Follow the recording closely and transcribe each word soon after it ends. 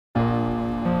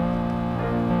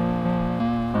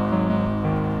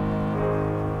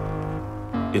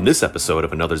In this episode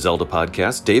of Another Zelda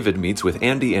Podcast, David meets with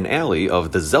Andy and Allie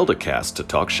of the Zelda Cast to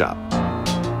talk shop.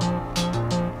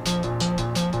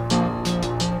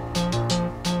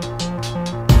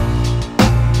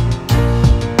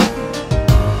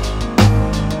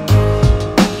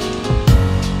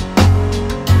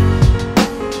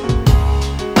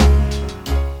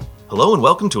 Hello and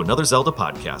welcome to Another Zelda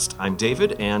Podcast. I'm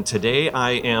David, and today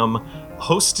I am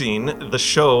hosting the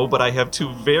show, but I have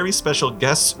two very special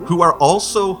guests who are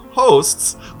also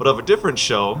hosts, but of a different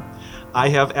show. I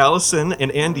have Allison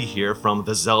and Andy here from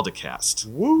the Zelda Cast.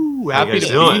 Woo! Happy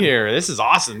to be here. This is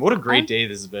awesome. What a great day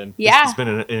this has been. Yeah. It's been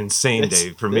an insane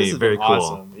day for me. Very cool.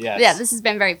 Awesome. Yes. Yeah, this has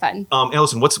been very fun.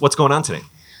 Allison, what's going on today?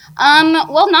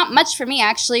 Well, not much for me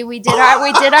actually. We did our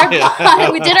we did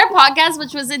our podcast,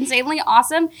 which was insanely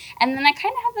awesome, and then I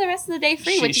kind of have the rest of the day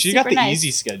free, which is super nice. She got the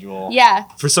easy schedule. Yeah.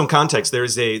 For some context,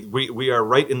 we are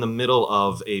right in the middle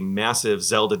of a massive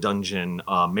Zelda dungeon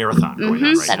marathon going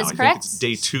on right that now. is I correct. think it's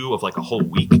day 2 of like a whole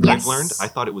week. Yes. I've learned. I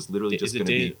thought it was literally just going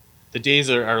to be. The days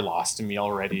are lost to me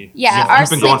already. Yeah, You've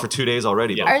been going for 2 days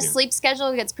already. Yeah. Our sleep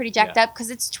schedule gets pretty jacked up because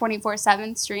it's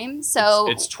 24/7 stream. So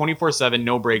it's 24/7,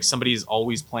 no breaks. Somebody's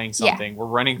always playing something. Yeah. We're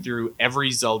running through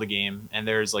every Zelda game, and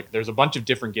there's a bunch of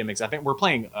different gimmicks. I think we're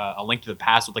playing A Link to the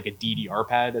Past with like a DDR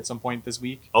pad at some point this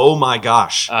week. Oh my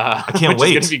gosh! I can't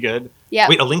wait. It's gonna be good. Yeah.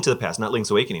 Wait, A Link to the Past, not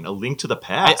Link's Awakening. A Link to the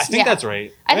Past. I think that's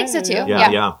right. I think so too.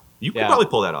 Yeah. You could probably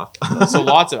pull that off. So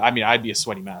I'd be a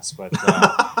sweaty mess, but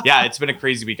yeah, it's been a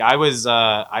crazy week. I was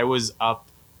up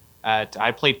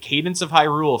I played Cadence of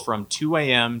Hyrule from 2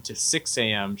 a.m. to 6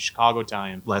 a.m. Chicago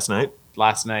time. Last night,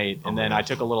 and then I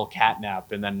took a little cat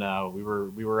nap, and then we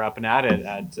were up and at it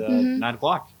at 9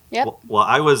 o'clock. Yep. Well,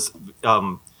 I was...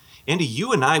 Andy,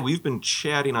 you and I, we've been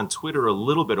chatting on Twitter a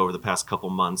little bit over the past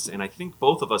couple months, and I think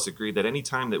both of us agreed that any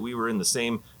time that we were in the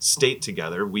same state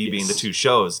together, we being the two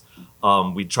shows,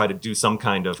 we'd try to do some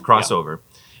kind of crossover.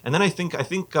 Yeah. And then I think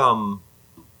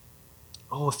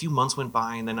a few months went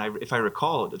by, and then if I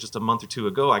recall, just a month or two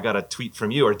ago, I got a tweet from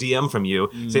you or DM from you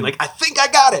saying like, I think I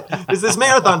got it. There's this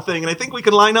marathon thing, and I think we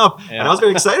can line up. Yeah. And I was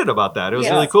very excited about that. It was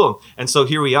really cool. And so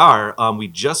here we are. We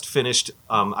just finished.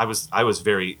 I was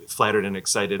very flattered and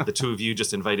excited. The two of you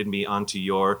just invited me onto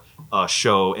your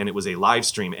show, and it was a live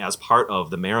stream as part of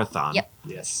the marathon. Yep.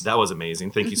 Yes. That was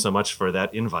amazing. Thank you so much for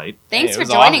that invite. Thanks for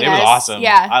joining us. It was awesome.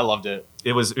 Yeah. I loved it.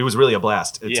 It was really a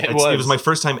blast. It was my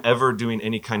first time ever doing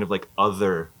any kind of like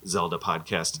other Zelda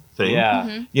podcast thing. Yeah.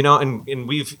 Mm-hmm. You know, and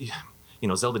we've,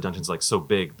 Zelda Dungeon's like so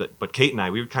big, but Kate and I,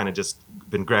 we've kind of just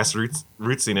been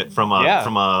rootsing it from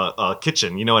a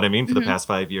kitchen, you know what I mean, for the past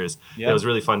 5 years. Yeah. It was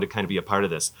really fun to kind of be a part of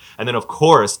this. And then, of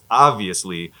course,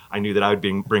 obviously, I knew that I would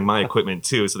bring my equipment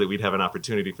too, so that we'd have an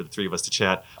opportunity for the three of us to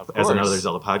chat as another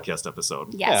Zelda podcast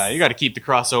episode. Yes. Yeah, you got to keep the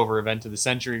crossover event of the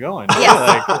century going.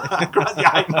 Yes.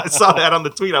 I saw that on the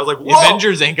tweet. I was like, whoa! The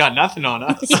Avengers ain't got nothing on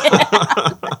us.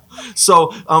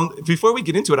 So before we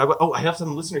get into it, I have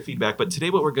some listener feedback, but today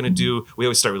what we're going to do, we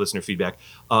always start with listener feedback.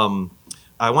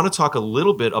 I want to talk a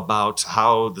little bit about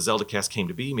how the Zelda Cast came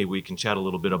to be. Maybe we can chat a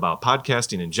little bit about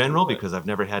podcasting in general, because I've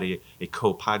never had a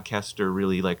co-podcaster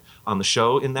really like on the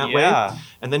show in that way.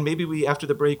 And then maybe after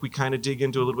the break, we kind of dig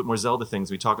into a little bit more Zelda things.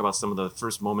 We talk about some of the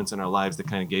first moments in our lives that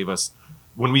kind of gave us,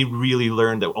 when we really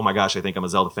learned that, oh my gosh, I think I'm a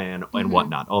Zelda fan and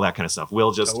whatnot, all that kind of stuff.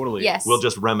 We'll just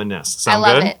reminisce. Sound I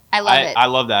love good? it. I love it. I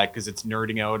love that because it's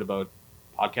nerding out about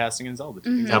podcasting and Zelda.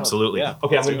 Absolutely. Yeah,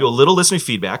 okay, I'm going to do a little listener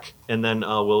feedback, and then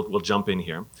we'll jump in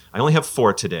here. I only have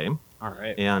 4 today. All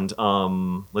right. And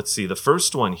let's see. The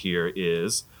first one here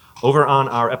is over on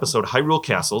our episode Hyrule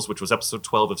Castles, which was episode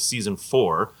 12 of season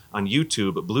 4 on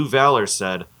YouTube. Blue Valor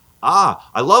said,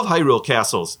 I love Hyrule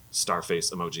Castles,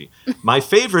 starface emoji. My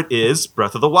favorite is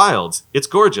Breath of the Wilds. It's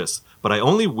gorgeous, but I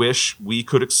only wish we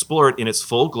could explore it in its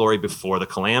full glory before the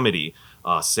calamity.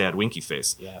 Sad winky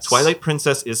face. Yes. Twilight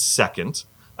Princess is second.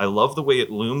 I love the way it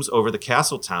looms over the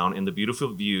castle town and the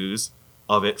beautiful views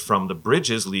of it from the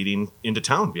bridges leading into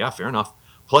town. Yeah, fair enough.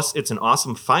 Plus, it's an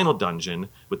awesome final dungeon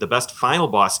with the best final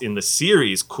boss in the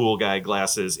series, Cool Guy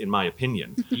Glasses, in my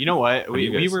opinion. You know what?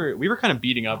 We were kind of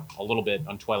beating up a little bit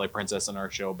on Twilight Princess on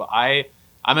our show, but I'm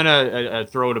gonna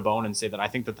throw it a bone and say that I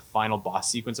think that the final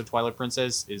boss sequence of Twilight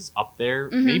Princess is up there.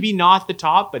 Maybe not the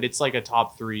top, but it's like a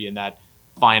top 3 in that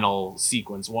final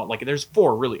sequence. There's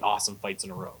 4 really awesome fights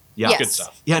in a row. Yeah. Yes. Good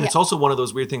stuff. Yeah, and Yeah. it's also one of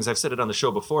those weird things. I've said it on the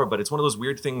show before, but it's one of those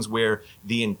weird things where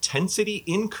the intensity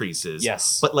increases,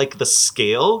 Yes. but like the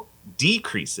scale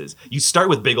decreases. You start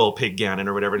with big old Pig Ganon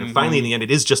or whatever, and then finally in the end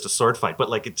it is just a sword fight. But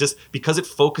like it just because it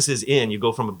focuses in, you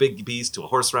go from a big beast to a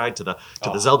horse ride to the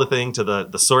Zelda thing to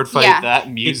the sword fight. Yeah. That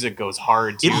music goes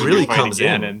hard too. it when really you're fighting comes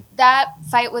in. Ganon. That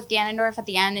fight with Ganondorf at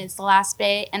the end is the last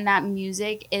bit, and that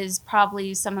music is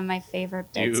probably some of my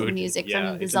favorite bits of Dude, music yeah,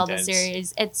 from the it's Zelda intense.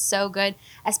 series. It's so good,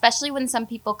 especially when some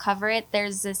people cover it.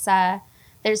 There's this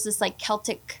like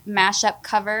Celtic mashup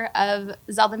cover of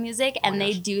Zelda music, and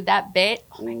they do that bit.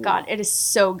 Oh my god, it is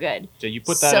so good. So you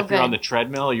put that So if you're good. on the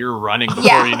treadmill, you're running before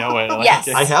Yeah. you know it. Like, Yes.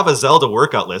 I have a Zelda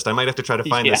workout list. I might have to try to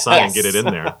find the sign and Yes. get it in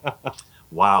there.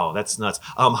 Wow, that's nuts.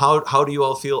 How do you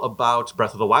all feel about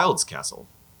Breath of the Wild's castle?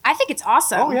 I think it's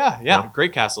awesome. Oh yeah, Yeah.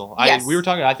 great castle. Yes. We were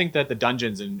talking. I think that the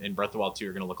dungeons in Breath of the Wild 2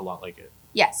 are going to look a lot like it.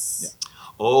 Yes.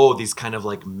 Oh, these kind of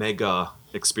like mega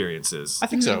experiences. I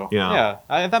think so. Yeah.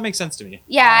 That makes sense to me.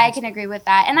 Yeah, I can agree with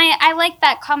that. And I like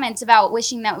that comment about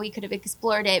wishing that we could have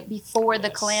explored it before the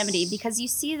Yes. Calamity, because you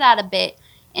see that a bit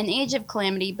in Age of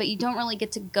Calamity, but you don't really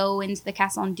get to go into the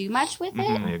castle and do much with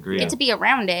it. I agree. You get to be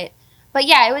around it. But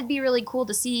yeah, it would be really cool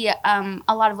to see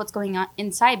a lot of what's going on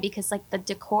inside, because like the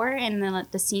decor and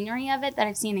the scenery of it that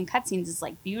I've seen in cutscenes is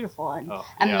like beautiful and Oh,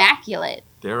 yeah. immaculate.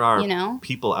 There are You know?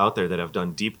 people out there that have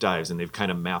done deep dives and they've kind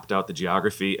of mapped out the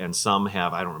geography, and some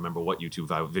have, I don't remember what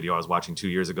YouTube video I was watching 2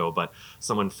 years ago, but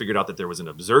someone figured out that there was an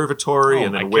observatory Oh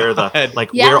and then my where God.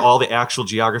 Yeah. where all the actual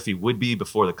geography would be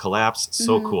before the collapse.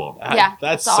 So cool. Yeah,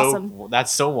 that's it's so awesome.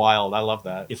 that's so wild. I love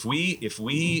that. If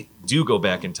we do go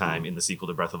back in time in the sequel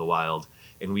to Breath of the Wild,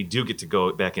 and we do get to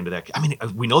go back into that, I mean,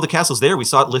 we know the castle's there. We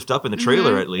saw it lift up in the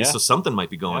trailer at least, Yeah. so something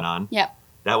might be going on. Yep.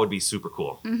 That would be super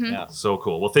cool. Yeah. So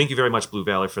cool. Well, thank you very much, Blue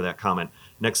Valor, for that comment.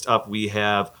 Next up, we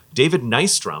have David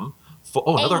Nystrom.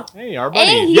 Another. Hey, our buddy.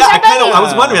 Hey, he's Yeah, our I buddy.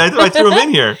 was wondering. I threw him in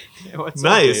here. Hey, what's up,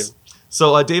 Nice. Dave?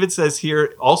 So David says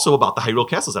here also about the Hyrule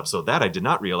Castles episode. That I did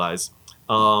not realize.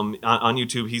 On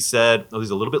YouTube, he said, "Oh,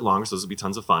 these are a little bit longer, so this will be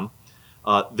tons of fun."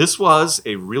 This was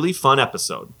a really fun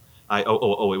episode. It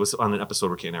was on an episode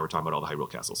where Kate and I were talking about all the Hyrule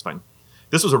Castles. Fine.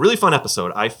 This was a really fun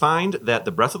episode. I find that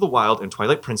the Breath of the Wild and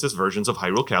Twilight Princess versions of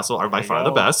Hyrule Castle are by There you far the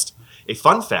go. best. A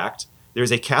fun fact,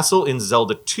 there's a castle in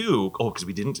Zelda 2. Oh, because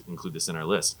we didn't include this in our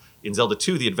list. In Zelda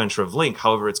 2, The Adventure of Link,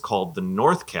 however, it's called the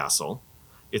North Castle.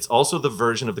 It's also the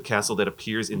version of the castle that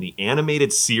appears in the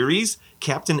animated series,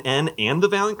 Captain N and the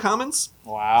Valiant Commons.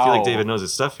 Wow. I feel like David knows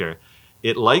his stuff here.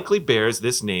 It likely bears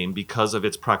this name because of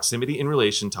its proximity in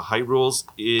relation to Hyrule's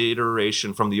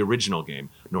iteration from the original game,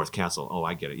 North Castle. Oh,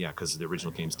 I get it. Yeah, because the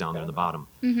original game's down there in the bottom,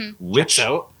 which Checks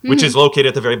out. which is located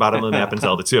at the very bottom of the map in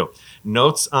Zelda 2.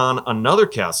 Notes on another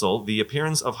castle: the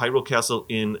appearance of Hyrule Castle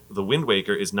in The Wind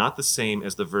Waker is not the same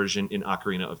as the version in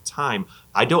Ocarina of Time.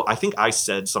 I think I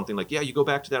said something like, "Yeah, you go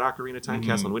back to that Ocarina of Time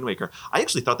castle in Wind Waker." I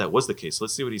actually thought that was the case.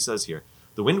 Let's see what he says here.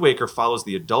 The Wind Waker follows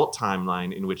the adult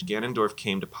timeline in which Ganondorf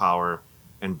came to power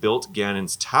and built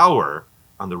Ganon's tower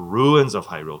on the ruins of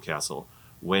Hyrule Castle.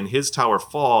 When his tower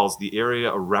falls, the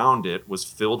area around it was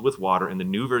filled with water, and the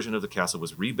new version of the castle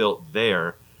was rebuilt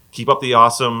there. Keep up the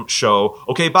awesome show.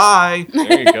 Okay, bye.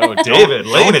 There you go, David,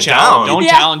 laying it challenge, down. Don't Yeah.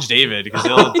 challenge David because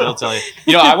he'll tell you.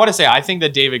 You know, I want to say I think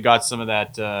that David got some of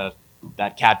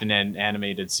that Captain N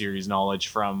animated series knowledge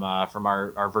from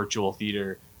our virtual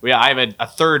theater. I have a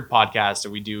third podcast that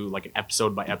we do like an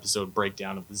episode by episode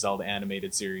breakdown of the Zelda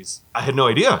animated series. I had no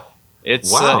idea.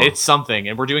 It's Wow. it's something,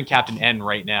 and we're doing Captain N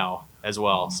right now as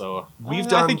well. So We've I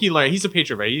done- think he learned. He's a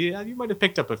patron, right? You might have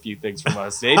picked up a few things from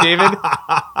us, hey David?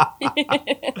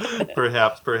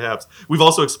 Perhaps. We've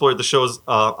also explored the shows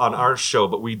on our show,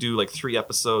 but we do like 3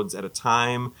 episodes at a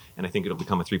time, and I think it'll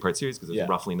become a 3-part series because there's Yeah.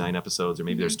 roughly 9 episodes, or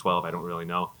maybe there's 12. I don't really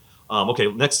know. Okay,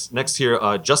 next here,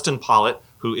 Justin Pollitt,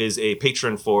 who is a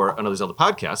patron for Another Zelda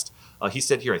podcast. He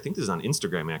said here, I think this is on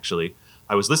Instagram actually.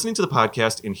 I was listening to the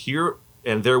podcast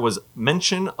and there was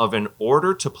mention of an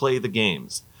order to play the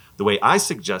games. The way I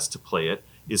suggest to play it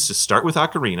is to start with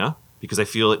Ocarina, because I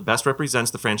feel it best represents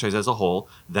the franchise as a whole,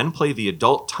 then play the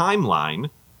adult timeline,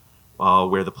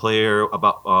 where the player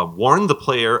warn the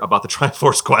player about the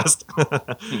Triforce quest,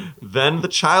 then the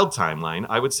child timeline.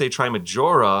 I would say try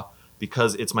Majora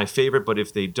because it's my favorite, but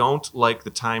if they don't like the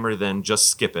timer, then just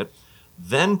skip it.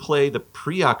 Then play the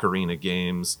pre-Ocarina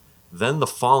games, then the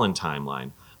Fallen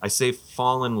timeline. I say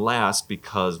Fallen last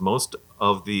because most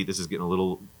of this is getting a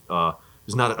little,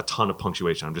 there's not a ton of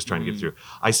punctuation. I'm just trying to get through.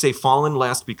 I say Fallen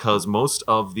last because most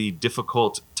of the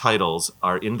difficult titles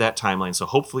are in that timeline. So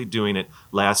hopefully doing it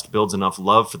last builds enough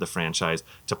love for the franchise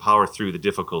to power through the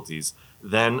difficulties.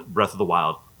 Then Breath of the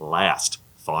Wild last.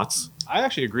 Thoughts? I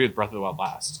actually agree with Breath of the Wild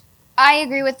last. I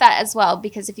agree with that as well,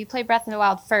 because if you play Breath of the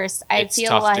Wild first, It's feel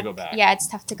tough to like go back. yeah, it's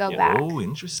tough to go Yeah. back. Oh,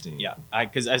 interesting. Yeah,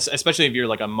 because especially if you're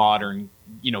like a modern,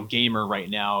 gamer right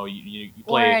now, you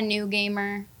Or play. a new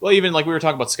gamer. Well, even like we were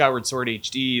talking about Skyward Sword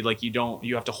HD, like you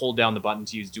have to hold down the button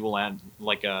to use the dual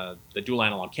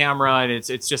analog camera, and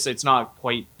it's not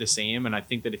quite the same. And I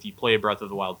think that if you play Breath of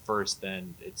the Wild first,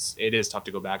 then it is tough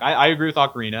to go back. I agree with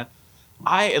Ocarina.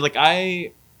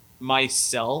 I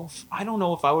myself, I don't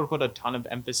know if I would put a ton of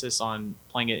emphasis on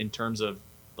playing it in terms of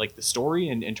like the story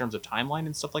and in terms of timeline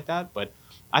and stuff like that, but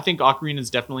I think Ocarina is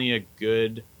definitely a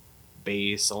good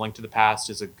base. A Link to the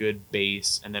Past is a good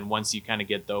base, and then once you kind of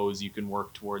get those, you can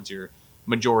work towards your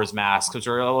Majora's Mask, which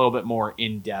are a little bit more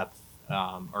in depth,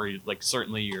 or like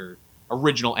certainly your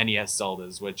original NES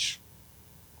Zeldas, which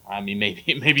I mean maybe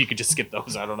you could just skip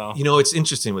those. I don't know. It's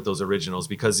interesting with those originals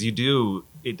because you do.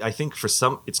 I think for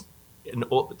some,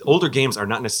 older games are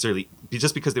not necessarily,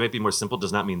 just because they might be more simple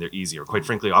does not mean they're easier. Quite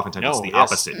frankly, oftentimes it's the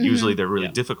opposite. Mm-hmm. Usually they're really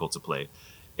Yeah. difficult to play,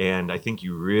 and I think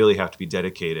you really have to be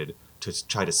dedicated to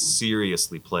try to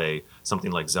seriously play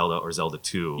something like Zelda or Zelda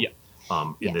 2 Yeah.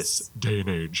 in Yes. this day and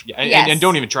age. Yeah, and, Yes. and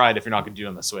don't even try it if you're not going to do it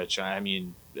on the Switch. I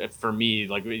mean, for me,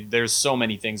 like there's so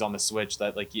many things on the Switch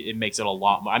that like it makes it a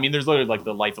lot more. I mean, there's literally like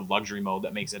the Life of Luxury mode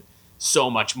that makes it so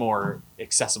much more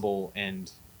accessible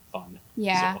and fun.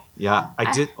 Yeah. So, Yeah,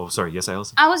 I did. Oh, sorry. Yes,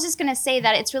 Allison. I was just gonna say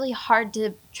that it's really hard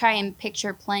to try and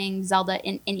picture playing Zelda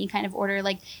in any kind of order.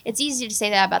 Like, it's easy to say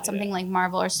that about something Yeah. like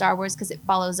Marvel or Star Wars because it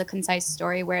follows a concise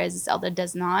story, whereas Zelda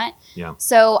does not. Yeah.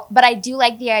 So, but I do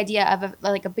like the idea of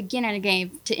a beginner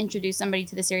game to introduce somebody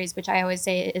to the series, which I always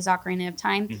say is Ocarina of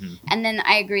Time. mhm. And then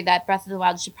I agree that Breath of the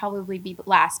Wild should probably be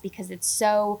last because it's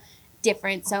so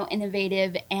different, so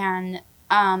innovative, and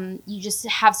you just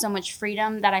have so much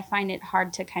freedom that I find it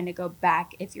hard to kind of go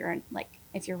back if you're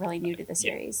really new to the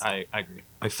series. I agree.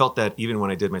 I felt that even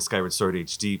when I did my Skyward Sword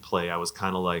HD play, I was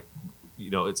kind of like,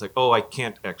 it's like, oh, I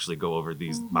can't actually go over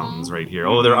these mountains right here.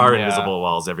 Oh, there are Yeah. invisible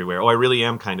walls everywhere. Oh, I really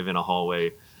am kind of in a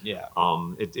hallway. Yeah.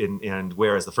 And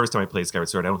whereas the first time I played Skyward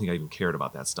Sword, I don't think I even cared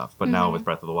about that stuff. But now with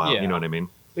Breath of the Wild, Yeah. you know what I mean?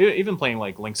 Even playing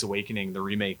like Link's Awakening, the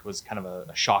remake was kind of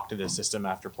a shock to the system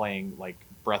after playing like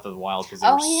Breath of the Wild because they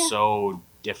Oh, were yeah. so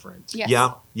different. Yes.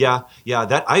 Yeah.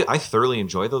 That I thoroughly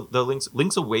enjoy the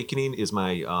Link's Awakening is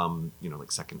my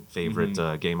like second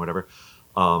favorite game, whatever.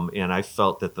 And I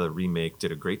felt that the remake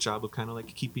did a great job of kind of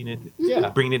like keeping it, Yeah.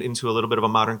 bringing it into a little bit of a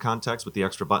modern context with the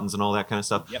extra buttons and all that kind of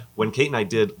stuff. Yep. When Kate and I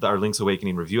did our Link's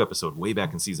Awakening review episode way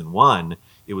back in season 1,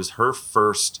 it was her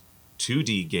first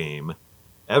 2D game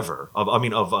ever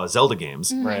of Zelda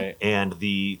games. Right. And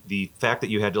the fact that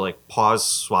you had to like pause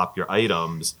swap your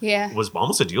items Yeah. was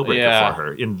almost a deal breaker Yeah. for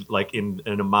her in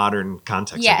a modern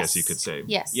context, I guess you could say.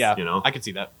 Yes. Yeah. You know? I could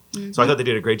see that. So I thought they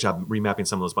did a great job remapping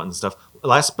some of those buttons and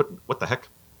stuff. But what the heck?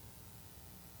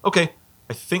 Okay,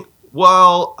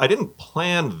 I didn't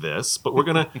plan this, but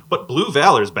but Blue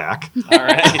Valor's back. All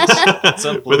right. What's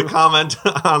up, With a Blue? comment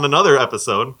on another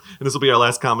episode, and this will be our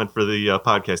last comment for the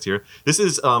podcast here. This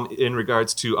is in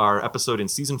regards to our episode in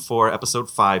season 4, episode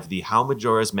 5, the How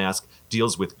Majora's Mask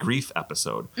Deals with Grief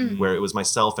episode, where it was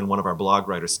myself and one of our blog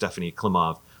writers, Stephanie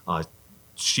Klimov.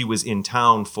 She was in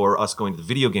town for us going to the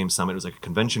video game summit. It was like a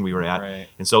convention we were at. Right.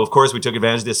 And so, of course, we took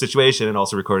advantage of this situation and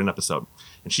also recorded an episode.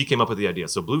 And she came up with the idea.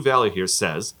 So Blue Valor here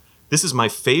says, this is my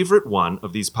favorite one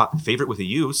of these, favorite with a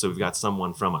U. So we've got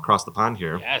someone from across the pond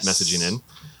here Yes. messaging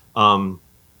in.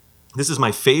 This is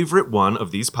my favorite one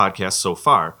of these podcasts so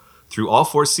far. Through all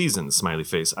 4 seasons, smiley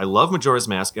face. I love Majora's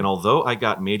Mask, and although I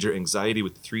got major anxiety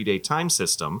with the 3-day time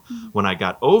system, when I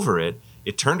got over it,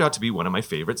 it turned out to be one of my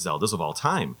favorite Zeldas of all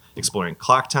time. Exploring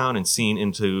Clocktown and seeing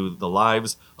into the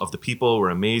lives of the people were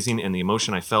amazing, and the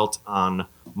emotion I felt on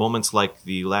moments like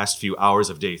the last few hours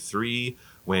of day 3,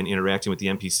 when interacting with the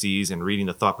NPCs and reading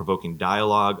the thought-provoking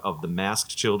dialogue of the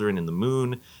masked children in the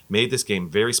moon, made this game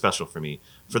very special for me.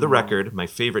 For the record, my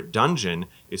favorite dungeon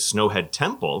is Snowhead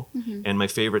Temple, and my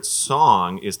favorite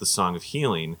song is the Song of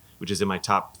Healing, which is in my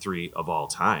top 3 of all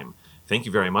time. Thank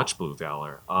you very much, Blue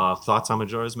Valor. Thoughts on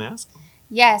Majora's Mask?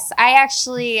 Yes, I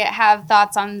actually have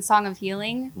thoughts on Song of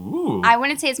Healing. Ooh. I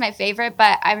wouldn't say it's my favorite,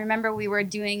 but I remember we were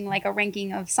doing like a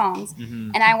ranking of songs,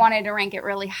 and I wanted to rank it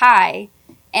really high.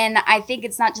 And I think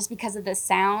it's not just because of the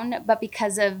sound, but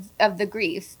because of the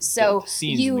grief. So The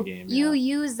scenes in the game, you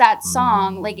yeah. use that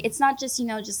song, like it's not just,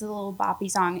 just a little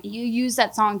boppy song. You use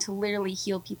that song to literally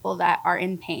heal people that are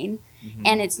in pain.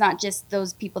 And it's not just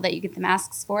those people that you get the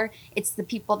masks for. It's the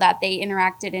people that they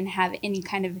interacted and have any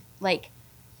kind of like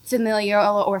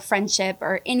familial or friendship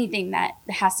or anything that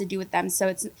has to do with them.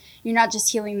 So you're not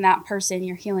just healing that person,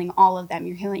 you're healing all of them.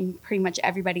 You're healing pretty much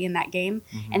everybody in that game.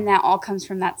 And that all comes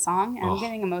from that song. And I'm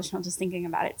getting emotional just thinking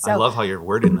about it. So I love how you're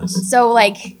wording this. So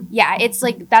like, yeah, it's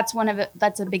like that's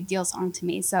a big deal song to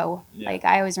me. So like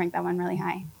I always rank that one really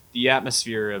high. The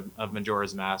atmosphere of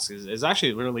Majora's Mask is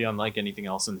actually really unlike anything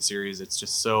else in the series. It's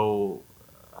just so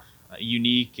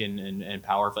unique and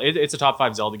powerful. It's a top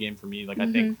 5 Zelda game for me. Like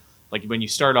I think like when you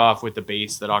start off with the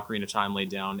base that Ocarina of Time laid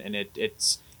down, and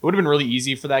it would have been really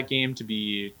easy for that game to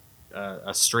be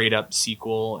a straight up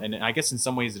sequel, and I guess in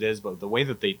some ways it is, but the way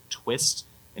that they twist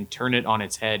and turn it on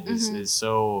its head is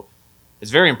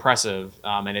very impressive,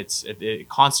 and it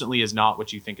constantly is not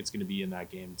what you think it's going to be in that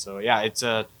game. So yeah, it's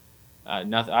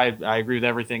nothing. I agree with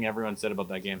everything everyone said about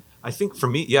that game. I think for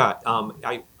me,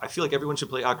 I feel like everyone should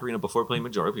play Ocarina before playing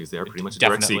Majora because they are pretty much a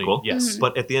direct Definitely, sequel. yes.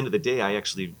 But at the end of the day, I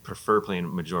actually prefer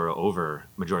playing Majora's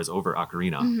over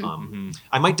Ocarina.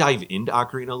 I might dive into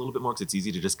Ocarina a little bit more because it's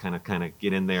easy to just kind of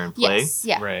get in there and play. Yes,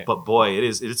 yeah. Right. But boy,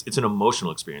 it's an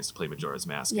emotional experience to play Majora's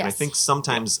Mask. Yes. And I think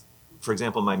sometimes, for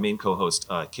example, my main co-host,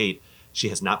 Kate, she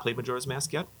has not played Majora's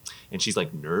Mask yet, and she's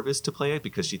like nervous to play it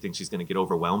because she thinks she's going to get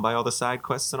overwhelmed by all the side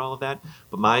quests and all of that.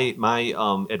 But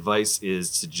my advice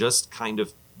is to just kind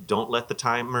of don't let the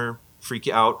timer freak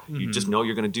you out. You just know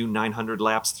you're going to do 900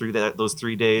 laps through those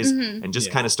 3 days, and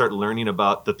just kind of start learning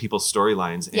about the people's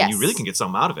storylines, and you really can get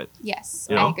something out of it. Yes,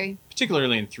 You know? I agree.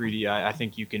 Particularly in 3D, I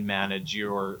think you can manage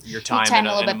your time time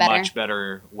in a little a bit better. much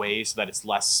better way so that it's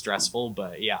less stressful.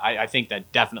 But yeah, I think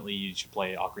that definitely you should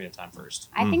play Ocarina of Time first.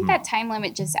 I think that time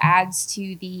limit just adds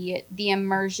to the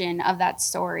immersion of that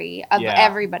story, of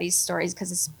everybody's stories,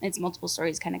 because it's multiple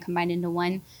stories kind of combined into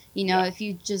one. You know, if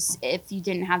you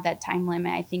didn't have that time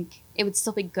limit, I think it would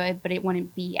still be good, but it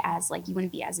wouldn't be as you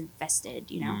wouldn't be as invested,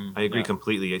 you know? I agree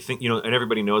completely. I think, and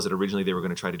everybody knows that originally they were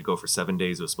going to try to go for 7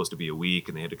 days. It was supposed to be a week,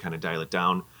 and they had to kind of dial it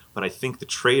down. But I think the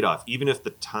trade-off, even if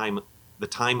the time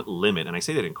limit, and I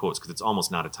say that in quotes because it's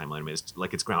almost not a time limit, it's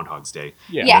like it's Groundhog's Day.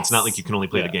 Yeah. Yes. It's not like you can only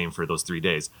play the game for those 3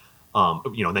 days.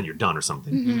 And then you're done or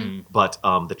something. But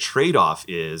the trade-off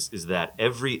is that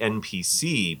every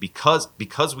NPC,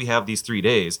 because we have these 3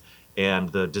 days, and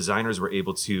the designers were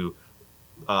able to,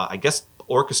 I guess,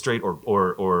 orchestrate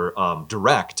or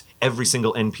direct every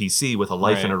single NPC with a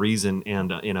life and a reason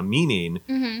and a meaning.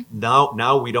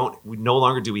 Now we no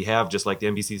longer do we have just like the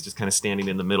NPCs just kind of standing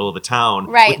in the middle of the town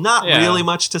with not really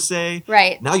much to say.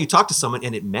 Right. Now you talk to someone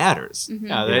and it matters.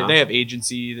 Yeah, they have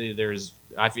agency.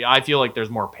 I feel like there's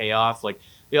more payoff. Like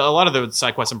a lot of the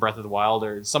side quests in Breath of the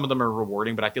Wild, some of them are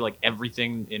rewarding, but I feel like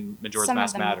everything in Majora's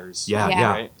Mask matters. Yeah.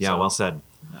 Right? Well said.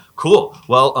 Cool.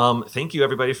 Well, thank you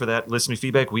everybody for that listener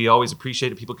feedback. We always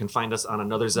appreciate it. People can find us on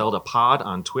Another Zelda Pod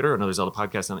on Twitter, Another Zelda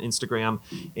Podcast on Instagram.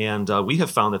 And we have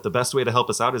found that the best way to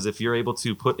help us out is if you're able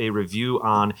to put a review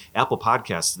on Apple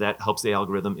Podcasts. That helps the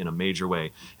algorithm in a major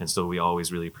way. And so we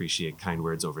always really appreciate kind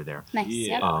words over there. Nice.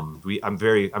 Yeah. Yep.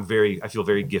 I feel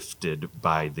very gifted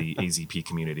by the AZP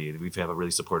community. We have a really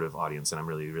supportive audience, and I'm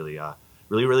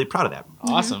really proud of that.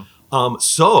 Awesome.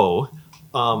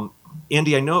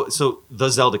 Andy, I know, so the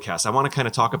Zelda Cast, I want to kind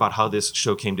of talk about how this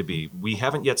show came to be. We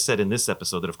haven't yet said in this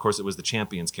episode that, of course, it was the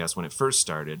Champions Cast when it first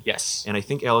started. Yes. And I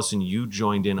think, Allison, you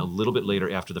joined in a little bit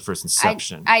later after the first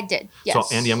inception. I did, yes. So,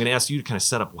 Andy, I'm going to ask you to kind of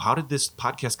set up, how did this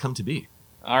podcast come to be?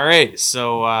 All right.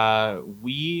 So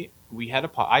we had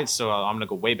so I'm going to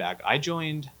go way back. I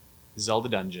joined Zelda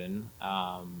Dungeon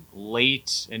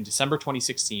late in December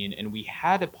 2016, and we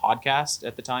had a podcast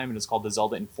at the time, and it was called the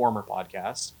Zelda Informer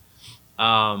Podcast.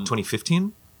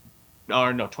 2015?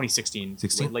 Or no, 2016.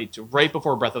 16? Right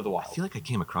before Breath of the Wild. I feel like I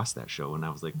came across that show when I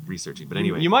was researching, but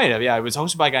anyway. You might have, yeah. It was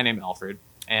hosted by a guy named Alfred,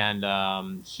 and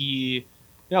we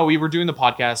were doing the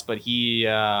podcast, but he,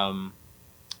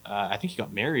 I think he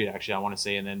got married actually, I want to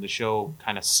say, and then the show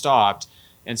kind of stopped.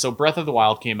 And so Breath of the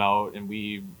Wild came out, and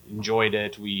we enjoyed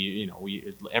it.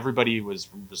 Everybody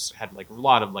had a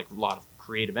lot of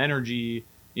creative energy.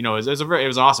 It was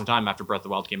an awesome time after Breath of the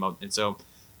Wild came out, and so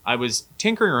I was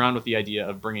tinkering around with the idea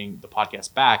of bringing the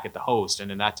podcast back at the host,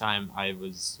 and in that time I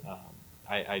was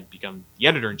I'd become the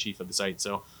editor-in-chief of the site.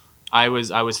 So I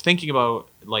was thinking about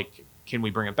can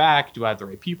we bring it back? Do I have the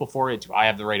right people for it? Do I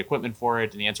have the right equipment for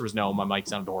it? And the answer was no. My mic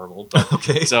sounded horrible. But,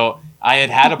 okay. So I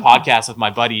had a podcast with my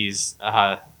buddies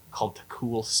called The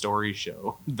Cool Story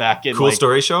Show back in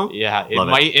Story Show? Yeah,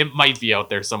 it might be out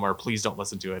there somewhere. Please don't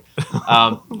listen to it.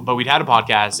 But we'd had a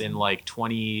podcast in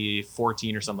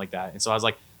 2014 or something like that, and so I was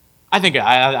like, I think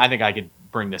I could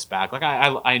bring this back.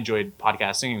 I enjoyed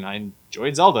podcasting and I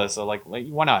enjoyed Zelda, so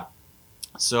why not?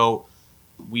 So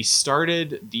we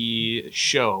started the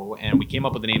show and we came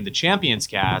up with the name The Champions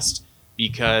Cast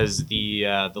because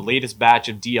the latest batch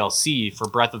of DLC for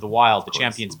Breath of the Wild, the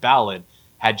Champion's Ballad,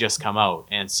 had just come out,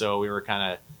 and so we were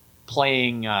kind of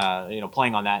playing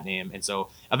on that name. And so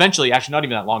eventually, actually not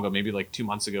even that long ago, maybe like 2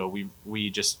 months ago,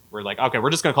 we just were like, okay, we're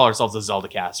just gonna call ourselves the Zelda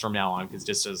Cast from now on, because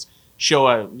just as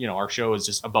our show is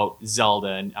just about Zelda,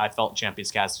 and I felt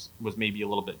Champions Cast was maybe a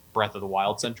little bit Breath of the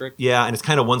Wild centric. Yeah, and it's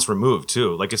kind of once removed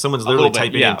too. Like if someone's literally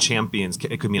typing in Champions,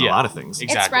 it could mean a lot of things.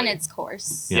 Exactly. It's run its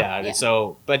course. Yeah.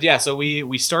 So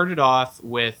we started off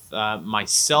with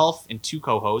myself and two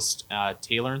co-hosts,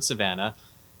 Taylor and Savannah.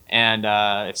 And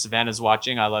if Savannah's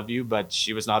watching, I love you, but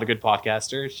she was not a good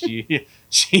podcaster.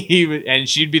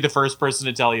 She'd be the first person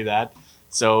to tell you that.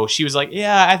 So she was like,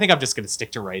 yeah, I think I'm just going to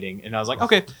stick to writing. And I was like,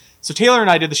 okay. So Taylor and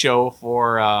I did the show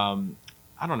for, I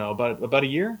don't know, about a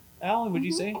year, Alan, would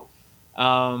you say?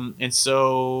 And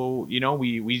so,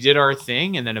 we did our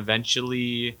thing. And then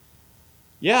eventually,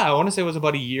 I want to say it was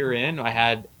about a year in, I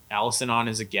had Allison on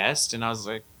as a guest. And I was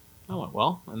like, oh, went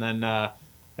well. And then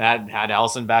had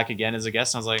Allison back again as a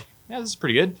guest. And I was like, yeah, this is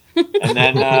pretty good. And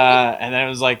then it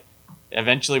was like,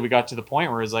 eventually we got to the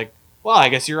point where it was like, well, I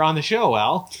guess you're on the show,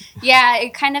 Al. Yeah,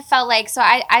 it kind of felt like, so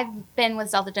I've been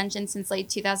with Zelda Dungeon since late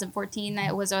 2014.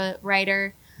 I was a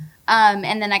writer.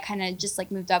 And then I kind of just like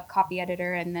moved up copy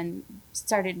editor and then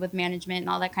started with management and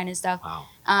all that kind of stuff. Wow.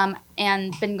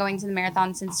 And been going to the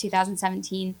marathon since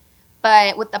 2017.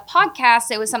 But with the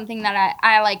podcast, it was something that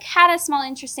I like had a small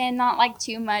interest in, not like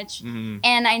too much. Mm-hmm.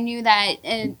 And I knew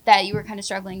that you were kind of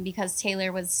struggling because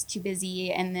Taylor was too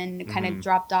busy and then kind of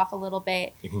dropped off a little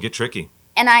bit. It can get tricky.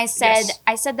 And I said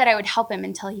that I would help him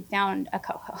until he found a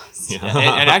co-host. Yeah.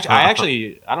 and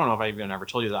actually, I don't know if I even ever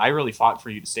told you that. I really fought for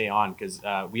you to stay on because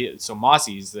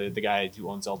Mossy's the guy who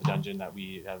owns Zelda Dungeon that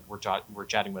we're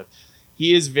chatting with.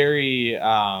 He is very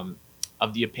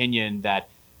of the opinion that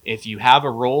if you have a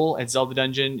role at Zelda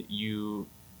Dungeon, you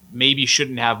maybe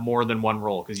shouldn't have more than one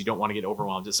role because you don't want to get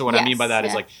overwhelmed. So what I mean by that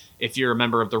is like if you're a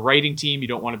member of the writing team, you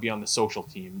don't want to be on the social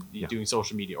team doing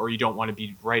social media, or you don't want to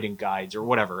be writing guides or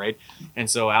whatever, right? And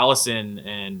so Allison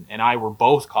and I were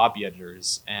both copy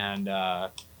editors, and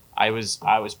I was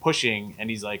pushing, and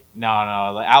he's like, no,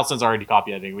 Allison's already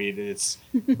copy editing.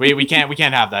 We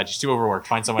can't have that. She's too overworked.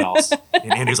 Find someone else.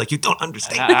 And Andrew's like, you don't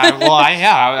understand. I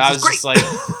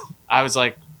was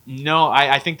like, no,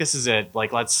 I think this is it.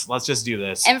 Like, let's just do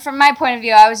this. And from my point of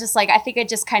view, I was just like, I think I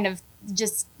just kind of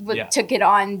took it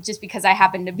on just because I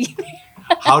happened to be there.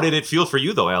 How did it feel for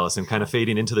you, though, Allison, kind of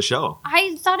fading into the show?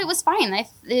 I thought it was fine.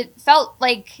 It felt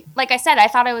like I said, I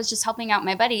thought I was just helping out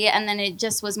my buddy, and then it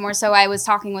just was more so I was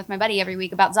talking with my buddy every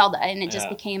week about Zelda, and it just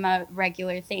became a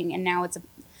regular thing, and now it's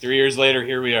 3 years later,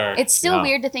 here we are. It's still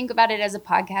weird to think about it as a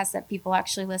podcast that people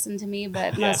actually listen to me,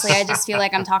 but mostly I just feel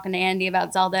like I'm talking to Andy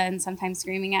about Zelda and sometimes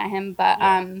screaming at him. But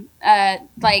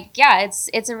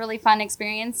it's a really fun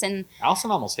experience. And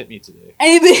Allison almost hit me today.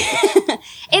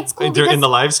 It's cool because in the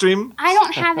live stream. I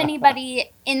don't have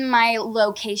anybody in my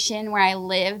location where I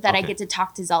live that I get to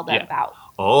talk to Zelda about.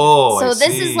 Oh, so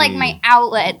this is like my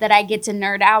outlet that I get to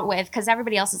nerd out with because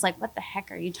everybody else is like, "What the heck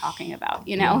are you talking about?"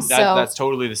 You know. That's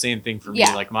totally the same thing for me.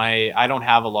 Yeah. Like I don't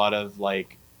have a lot of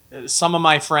like. Some of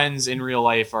my friends in real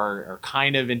life are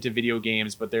kind of into video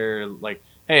games, but they're like,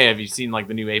 "Hey, have you seen like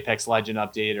the new Apex Legend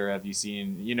update, or have you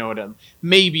seen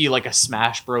maybe like a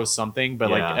Smash Bros something?"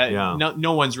 But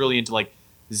no one's really into like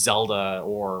Zelda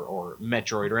or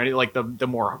Metroid or any like the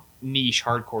more niche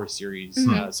hardcore series.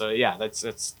 Mm-hmm.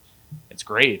 It's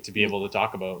great to be able to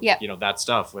talk about that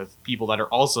stuff with people that are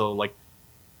also like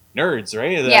nerds,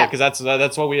 right? Yeah. Because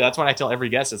that's what I tell every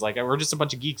guest is like we're just a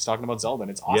bunch of geeks talking about Zelda, and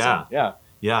it's awesome.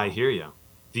 Yeah, I hear you.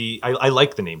 I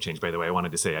like the name change, by the way. I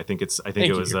wanted to say I think it's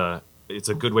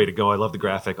a good way to go. I love the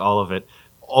graphic, all of it.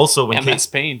 Also, when MS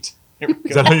Paint.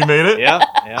 Is that how you made it? Yeah.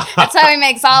 That's how he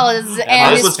makes all his.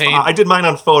 I did mine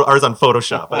on ours on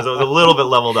Photoshop. I was a little bit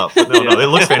leveled up, but no, it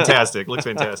looks fantastic.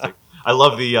 I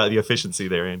love the efficiency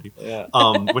there, Andy. Yeah.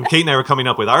 When Kate and I were coming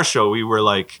up with our show, we were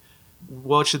like,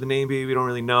 what should the name be? We don't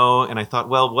really know. And I thought,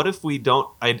 well, what if we don't...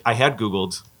 I had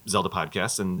Googled Zelda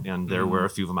podcasts, and there were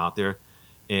a few of them out there.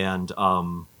 And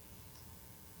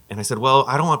I said, well,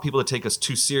 I don't want people to take us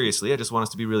too seriously. I just want us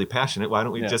to be really passionate. Why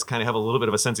don't we just kind of have a little bit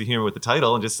of a sense of humor with the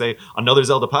title and just say another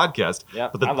Zelda podcast? Yeah,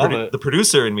 but the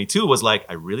producer in me too was like,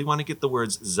 I really want to get the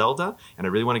words Zelda and I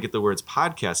really want to get the words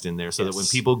podcast in there so that when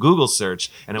people Google search,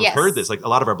 and I've heard this, like a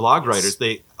lot of our blog writers,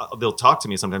 they'll talk to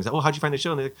me sometimes. Oh, how'd you find the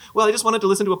show? And they're like, well, I just wanted to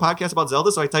listen to a podcast about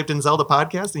Zelda, so I typed in Zelda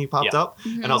podcast and he popped up,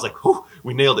 and I was like, whew,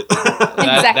 we nailed it. Exactly.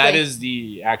 That is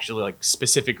the actually like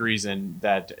specific reason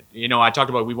that I talked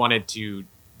about. We wanted to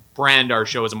brand our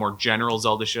show as a more general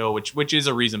Zelda show, which is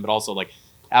a reason, but also like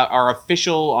our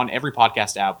official on every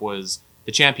podcast app was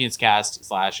the Champions Cast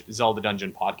 / Zelda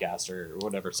Dungeon podcast or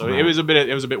whatever. So Right. it was a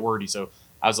bit wordy. So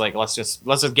I was like, let's just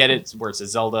get it where it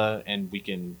says Zelda and we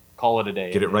can call it a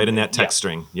day. Get it right in that text yeah.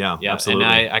 string. Yeah, Yeah, absolutely.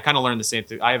 and I kind of learned the same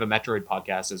thing. I have a Metroid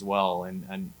podcast as well,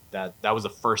 and that was the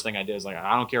first thing I did. Is like,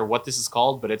 I don't care what this is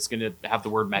called, but it's gonna have the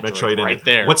word Metroid in right it.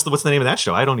 there. What's the name of that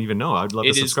show? I don't even know. I'd love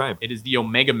to subscribe. It is the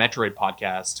Omega Metroid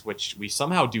podcast, which we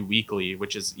somehow do weekly,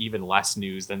 which is even less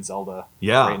news than Zelda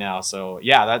right now. So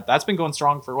yeah, that's been going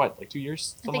strong for what, like 2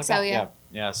 years? I think like so, that?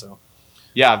 Yeah. So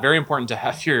yeah, very important to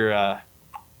have your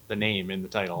the name in the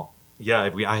title.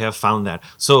 Yeah, I have found that.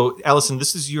 So, Allison,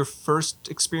 this is your first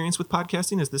experience with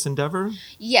podcasting? Is this endeavor?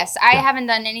 Yes, I haven't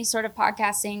done any sort of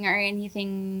podcasting or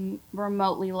anything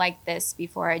remotely like this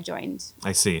before I joined.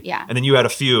 I see. Yeah. And then you had a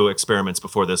few experiments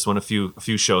before this one, a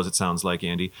few shows, it sounds like,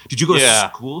 Andy. Did you go to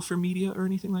school for media or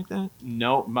anything like that?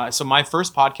 No. My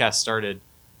first podcast started,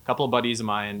 a couple of buddies of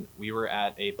mine, we were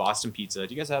at a Boston Pizza.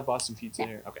 Do you guys have Boston Pizza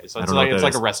here? Okay, so it's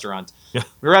like a restaurant. Yeah.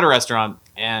 We were at a restaurant,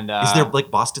 and is there like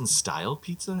Boston style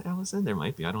pizza, Allison? There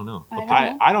might be. I don't know.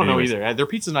 I don't know Anyways. either. Their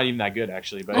pizza's not even that good,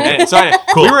 actually. But so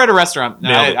Cool. we were at a restaurant.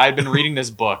 Nailed it. I'd been reading this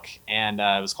book, and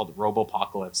it was called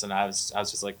Robopocalypse, and I was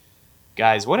just like,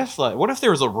 guys, what if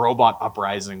there was a robot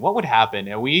uprising? What would happen?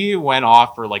 And we went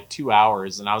off for like 2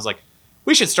 hours, and I was like,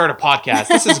 we should start a podcast.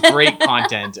 This is great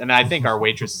content. And I think our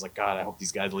waitress is like, God, I hope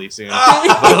these guys leave soon. So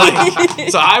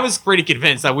I was pretty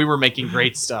convinced that we were making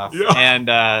great stuff. Yeah. And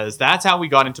that's how we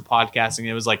got into podcasting.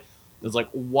 It was like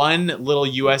one little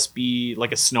USB,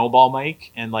 like a snowball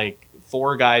mic, and like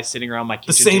 4 guys sitting around my kitchen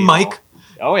The same table. mic?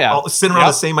 Oh, yeah. All sitting around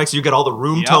the same mic, so you get all the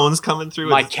room tones coming through.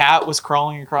 My cat was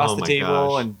crawling across Oh the my table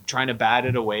gosh. and trying to bat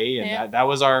it away. And that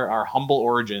was our humble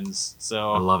origins.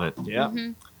 So I love it. yeah.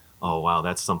 Mm-hmm. Oh, wow.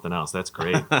 That's something else. That's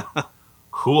great.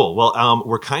 Cool. Well,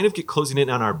 we're kind of closing in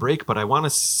on our break, but I want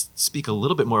to speak a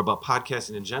little bit more about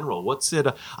podcasting in general. What's it?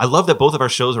 I love that both of our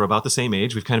shows are about the same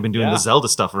age. We've kind of been doing the Zelda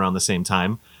stuff around the same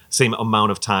time, same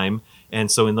amount of time. And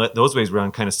so in those ways, we're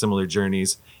on kind of similar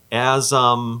journeys. As,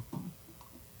 I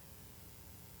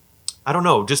don't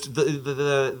know, just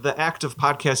the act of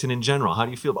podcasting in general. How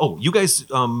do you feel? Oh, you guys,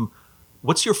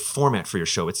 what's your format for your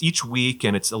show? It's each week,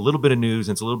 and it's a little bit of news,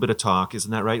 and it's a little bit of talk. Isn't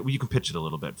that right? Well, you can pitch it a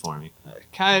little bit for me.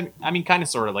 Kind of,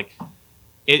 sort of. Like,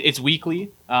 it's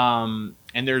weekly, and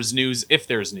there's news if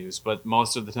there's news, but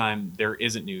most of the time there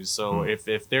isn't news. So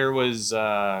if there was,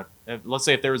 let's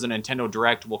say if there was a Nintendo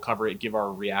Direct, we'll cover it, give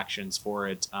our reactions for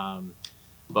it.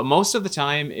 But most of the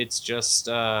time, it's just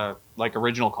like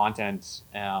original content,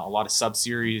 a lot of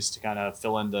sub-series to kind of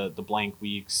fill in the blank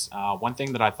weeks. One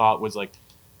thing that I thought was like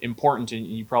important, and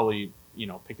you probably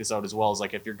pick this out as well, is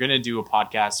like if you're going to do a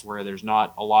podcast where there's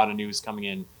not a lot of news coming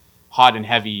in hot and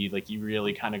heavy, like you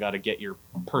really kind of got to get your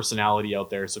personality out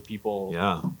there so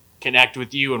people connect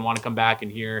with you and want to come back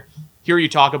and hear you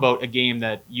talk about a game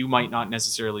that you might not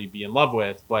necessarily be in love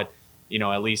with, but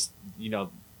at least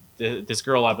this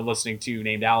girl I've been listening to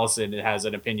named Allison has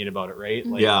an opinion about it, right?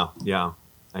 Like, yeah,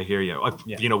 I hear you.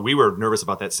 We were nervous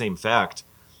about that same fact,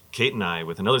 Kate and I,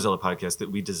 with another Zelda podcast,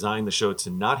 that we designed the show to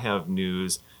not have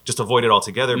news, just avoid it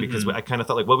altogether, because I kind of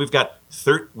thought like, well, we've got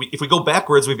if we go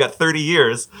backwards, we've got 30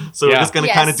 years, so we're just going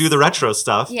to kind of do the retro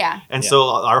stuff. And so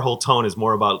our whole tone is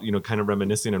more about kind of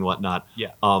reminiscing and whatnot.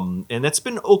 And that's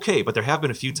been okay, but there have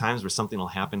been a few times where something will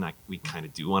happen like we kind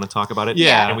of do want to talk about it.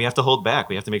 And we have to hold back.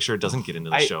 We have to make sure it doesn't get into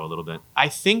the show a little bit. I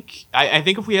think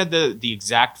if we had the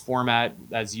exact format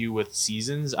as you with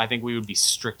seasons, I think we would be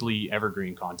strictly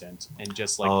evergreen content and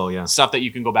just like stuff that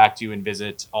you can go back to and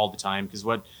visit all the time. Because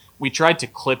what we tried to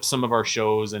clip some of our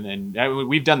shows, and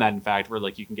we've done that, in fact, where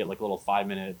like you can get like little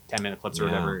 5-minute, 10-minute clips or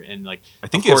whatever, and like I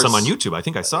think you have some on YouTube. I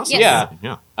think I saw some.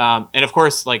 And of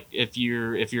course, like if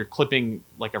you're clipping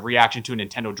like a reaction to a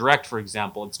Nintendo Direct, for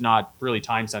example, it's not really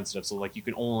time sensitive, so like you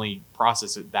can only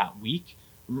process it that week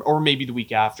or maybe the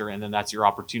week after, and then that's your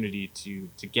opportunity to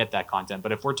get that content.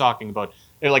 But if we're talking about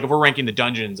like if we're ranking the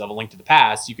dungeons of A Link to the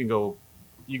Past, you can go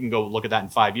look at that in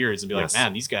 5 years and be like,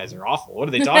 man, these guys are awful. What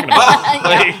are they talking about?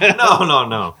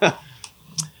 No.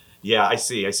 Yeah, I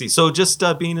see. So just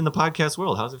being in the podcast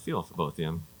world, how does it feel for both of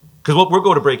you? Because we'll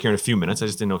go to break here in a few minutes. I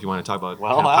just didn't know if you want to talk about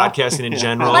podcasting in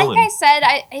general. Like I said,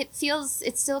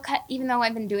 it's still even though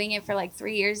I've been doing it for like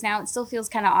 3 years now, it still feels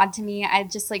kind of odd to me. I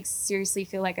just like seriously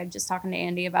feel like I'm just talking to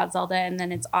Andy about Zelda, and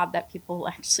then it's odd that people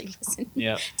actually listen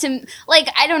to, like,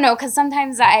 I don't know, because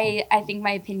sometimes I think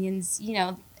my opinions,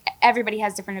 everybody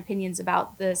has different opinions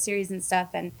about the series and stuff,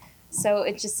 and so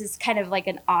it just is kind of like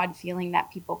an odd feeling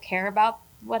that people care about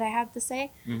what I have to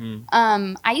say.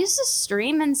 I used to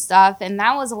stream and stuff, and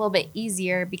that was a little bit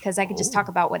easier because I could just talk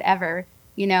about whatever.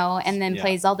 and then Yeah.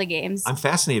 play Zelda games. I'm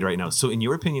fascinated right now. So, in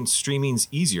your opinion, streaming's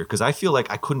easier? Because I feel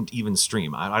like I couldn't even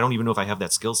stream. I don't even know if I have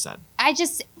that skill set. I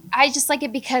just like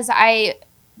it because I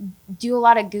do a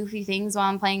lot of goofy things while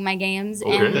I'm playing my games.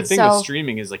 Okay. And The thing so, with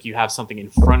streaming is like you have something in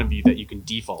front of you that you can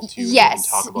default to. yes,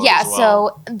 and talk about yeah. as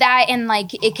well. So that, and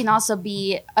like it can also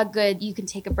be you can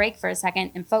take a break for a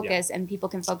second and focus, and people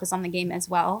can focus on the game as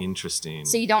well. Interesting.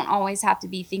 So you don't always have to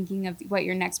be thinking of what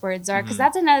your next words are. Because Mm-hmm.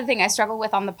 that's another thing I struggle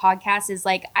with on the podcast is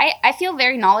like, I feel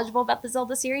very knowledgeable about the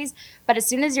Zelda series, but as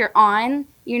soon as you're on,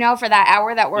 for that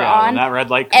hour that we're when on, that red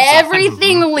light comes on.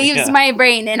 everything leaves Yeah. my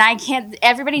brain, and I can't.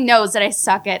 Everybody knows that I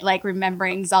suck at like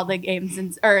remembering Zelda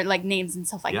games or like names and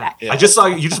stuff like yeah. that. Yeah. I just saw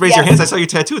you just raised your Yes. hands. I saw your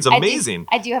tattoo. It's amazing.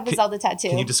 I do have a Zelda tattoo.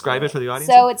 Can you describe it for the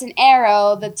audience? So it's an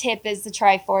arrow. The tip is the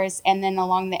Triforce, and then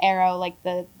along the arrow, like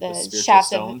the spiritual shaft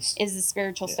stones. is the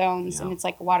spiritual stones, Yeah. and it's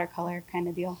like a watercolor kind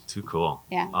of deal. Too cool.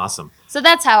 Yeah. Awesome. So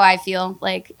that's how I feel.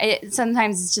 Like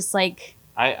sometimes it's just like,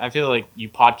 I feel like you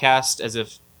podcast as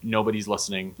if nobody's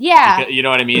listening. Yeah. Because, you know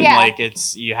what I mean? Yeah. Like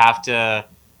you have to.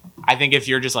 I think if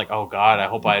you're just like, oh God, I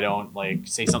hope I don't like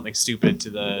say something stupid to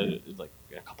the like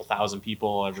a couple thousand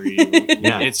people every.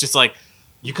 Yeah. It's just like,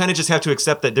 You kind of just have to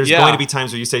accept that there's Yeah. going to be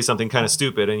times where you say something kind of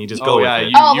stupid and you just Oh, go yeah, with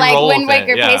it. you like roll Wind with it,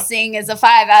 Waker yeah. pacing is a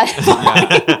 5 out of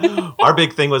 5. Our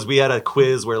big thing was we had a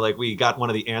quiz where like we got one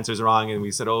of the answers wrong and we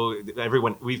said,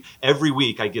 every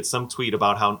week I get some tweet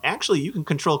about how actually you can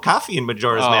control coffee in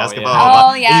Majora's Oh, Mask. yeah. Blah, blah,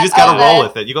 blah. Oh, yeah. And you just got to Oh, roll the-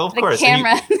 with it. You go, of the course.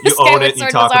 camera. And you own Skyward it. You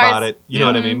Sword talk was ours. about it. You know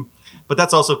what I Mhm. mean? But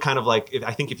that's also kind of like,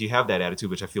 I think if you have that attitude,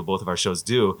 which I feel both of our shows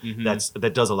do, Mhm.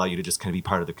 that does allow you to just kind of be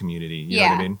part of the community. You know Yeah.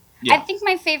 what I mean? Yeah. I think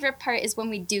my favorite part is when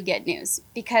we do get news,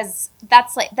 because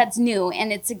that's new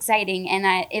and it's exciting,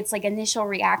 and it's like initial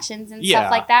reactions and Yeah.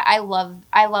 stuff like that. I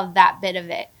love that bit of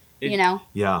it. It-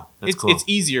 Yeah, that's It's cool. it's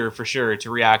easier for sure to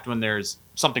react when there's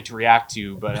something to react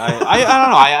to, but I don't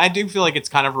know. I do feel like it's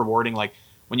kind of rewarding. Like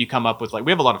when you come up with like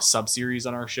we have a lot of sub series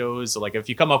on our shows, so like if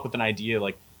you come up with an idea,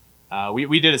 like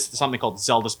we did something called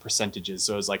Zelda's percentages.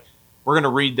 So it's like we're gonna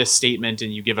read this statement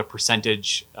and you give a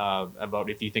percentage about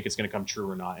if you think it's gonna come true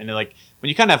or not. And then, like when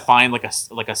you kind of find like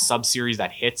a sub series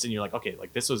that hits and you're like, okay,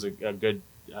 like this was a good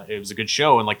it was a good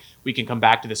show, and like we can come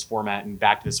back to this format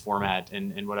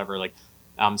and and whatever like.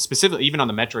 Specifically, even on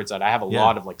the Metroid side, I have a Yeah.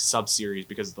 lot of like sub series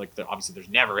because like obviously there's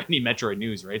never any Metroid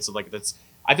news, right? So like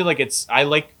I feel like I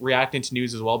like reacting to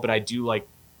news as well, but I do like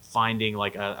finding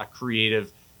like a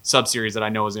creative sub series that I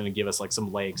know is going to give us like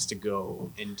some legs to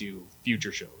go and do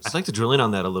future shows. I'd like to drill in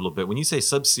on that a little bit. When you say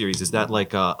sub-series, is that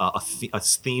like a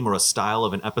theme or a style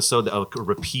of an episode, a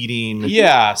repeating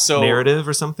yeah, so narrative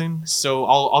or something? So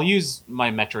I'll use my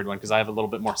Metroid one because I have a little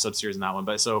bit more sub series in that one.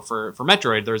 But so for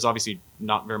Metroid, there's obviously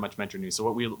not very much Metroid news. So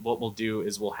what we'll do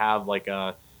is we'll have like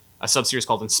a sub series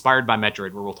called Inspired by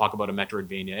Metroid, where we'll talk about a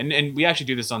Metroidvania, and we actually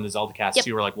do this on the Zelda Cast Yep.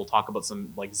 too, where like we'll talk about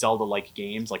some like Zelda like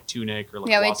games like Tunic or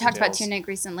like Yeah, we Lost in talked about Tales. Tunic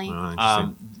recently.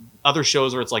 Interesting. Other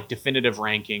shows where it's like definitive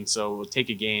ranking. So we'll take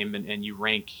a game and you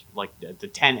rank like the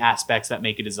 10 aspects that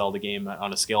make it a Zelda game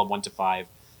on a scale of 1 to 5.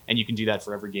 And you can do that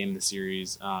for every game in the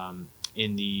series.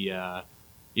 In the,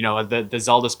 the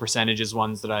Zelda's percentages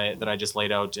ones that I just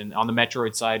laid out. And on the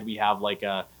Metroid side, we have like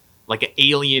an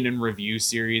Alien and Review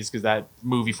series, because that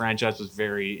movie franchise was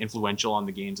very influential on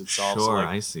the games itself. Sure, So, like,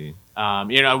 I see.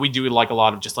 we do like a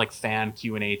lot of just like fan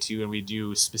Q&A too, and we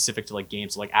do specific to like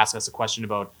games. So, like ask us a question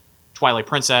about Twilight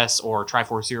Princess or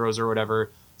Triforce Heroes or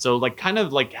whatever. So like kind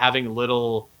of like having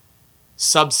little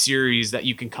sub series that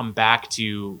you can come back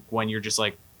to when you're just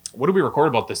like, what did we record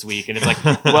about this week? And it's like,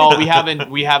 well, we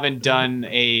haven't done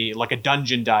a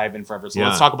dungeon dive in forever. So Yeah.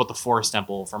 let's talk about the Forest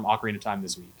Temple from Ocarina of Time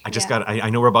this week. I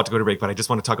know we're about to go to break, but I just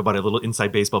want to talk about a little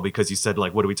inside baseball because you said,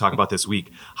 like, what do we talk about this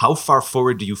week? How far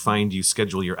forward do you find you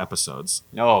schedule your episodes?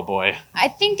 Oh boy. I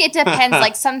think it depends.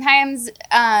 Like sometimes,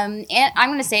 and I'm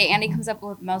gonna say Andy comes up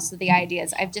with most of the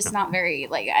ideas. I'm just not very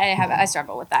like I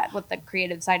struggle with that, with the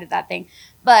creative side of that thing.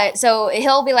 But so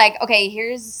he'll be like, okay,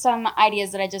 here's some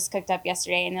ideas that I just cooked up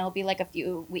yesterday, and it'll be like a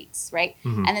few weeks, right?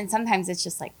 Mhm. And then sometimes it's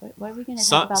just like, what are we gonna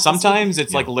talk about? Sometimes this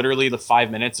it's like literally the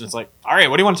 5 minutes, and it's like, all right,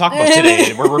 what do you want to talk about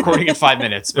today? And we're recording in 5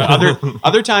 minutes. But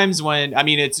other times when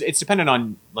it's dependent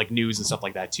on like news and stuff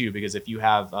like that too, because if you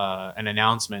have an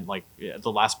announcement like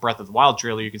the last Breath of the Wild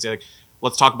trailer, you can say like,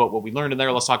 let's talk about what we learned in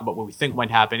there. Let's talk about what we think might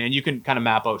happen, and you can kind of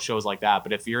map out shows like that.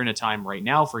 But if you're in a time right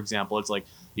now, for example, it's like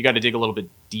you got to dig a little bit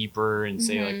deeper and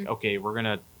say like, okay, we're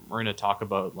gonna talk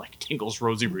about like Tinkle's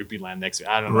Rosy Rupee Land next.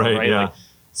 I don't know, Right, right? yeah. Like,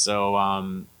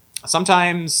 so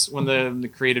sometimes when the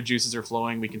creative juices are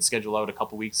flowing, we can schedule out a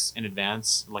couple weeks in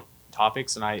advance, like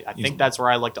topics, and I think that's where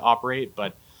I like to operate.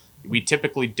 But we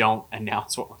typically don't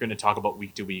announce what we're going to talk about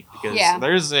week to week because Yeah.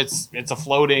 it's a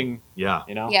floating, Yeah.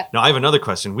 you know? Yep. Now I have another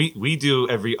question. We do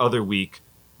every other week.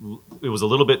 It was a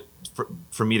little bit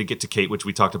for me to get to Kate, which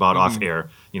we talked about off air,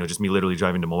 just me literally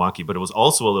driving to Milwaukee, but it was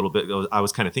also a little bit, I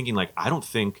was kind of thinking like, I don't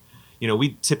think,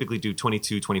 we typically do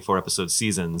 22, 24 episode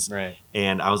seasons. Right.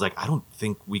 And I was like, I don't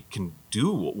think we can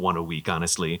do one a week,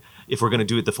 honestly, if we're going to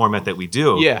do it the format that we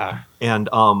do. Yeah. And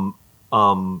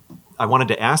I wanted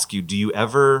to ask you, do you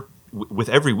ever, with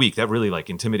every week, that really like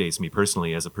intimidates me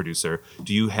personally as a producer,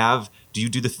 do you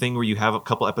do the thing where you have a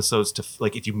couple episodes to,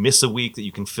 like, if you miss a week that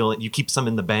you can fill it, you keep some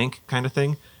in the bank kind of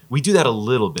thing? We do that a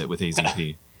little bit with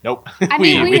AZP. Nope. I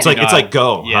mean, it's like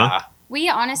go, Yeah. huh? We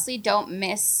honestly don't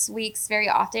miss weeks very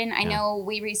often. I Yeah. know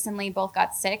we recently both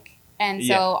got sick, and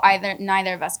so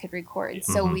neither of us could record.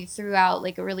 So we threw out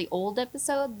like a really old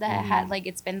episode that had like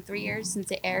it's been 3 years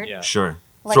since it aired. Yeah. Sure.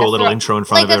 Like Throw a little intro in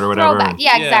front like of it a or whatever. throwback.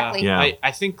 Yeah, exactly. Yeah.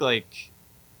 I think like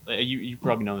you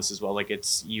probably know this as well. Like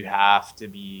you have to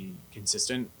be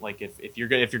consistent. Like if you're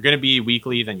gonna be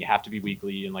weekly, then you have to be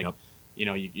weekly, and like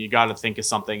Yep. you got to think of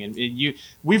something. And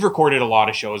we've recorded a lot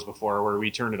of shows before where we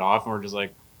turned it off and we're just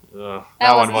like, ugh,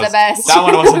 That wasn't the best. That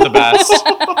one wasn't the best.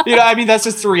 I mean, that's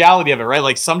just the reality of it, right?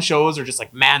 Like some shows are just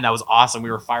like, man, that was awesome. We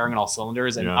were firing on all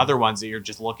cylinders, and Yeah. other ones that you're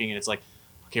just looking and it's like,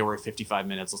 okay, we're at 55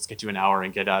 minutes. Let's get to an hour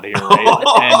and get out of here,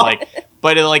 right?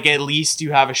 But at least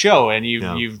you have a show and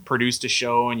you've produced a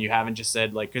show and you haven't just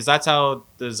said like, because that's how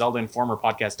the Zelda Informer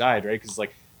podcast died, right? Because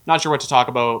like, not sure what to talk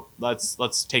about.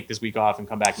 Let's take this week off and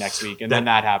come back next week, and then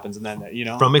that happens, and then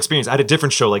From experience, I had a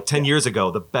different show like 10 years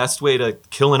ago. The best way to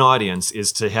kill an audience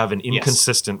is to have an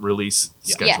inconsistent release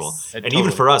schedule. Yes. And Totally.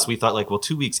 even for us, we thought like, well,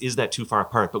 2 weeks, is that too far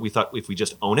apart? But we thought if we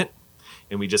just own it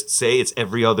and we just say it's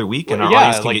every other week and our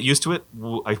audience can get used to it,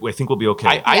 I think we'll be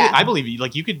okay. I believe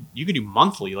like you could do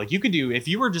monthly. Like you could do, if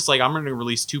you were just like, I'm going to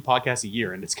release 2 podcasts a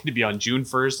year and it's going to be on June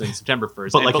 1st and September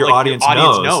 1st. but your audience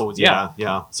knows.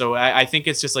 Yeah. So I think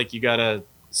it's just like you got to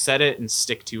set it and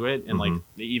stick to it, and like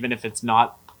even if it's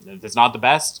not the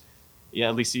best,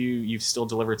 at least you've still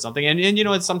delivered something. And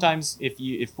it's sometimes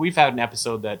if we've had an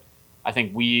episode that I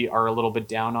think we are a little bit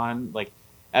down on, like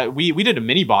we did a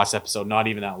mini boss episode not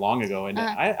even that long ago, and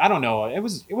I don't know, it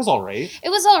was all right. It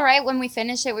was all right when we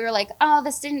finished it. We were like, oh,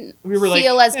 this didn't were like,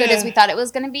 feel as good as we thought it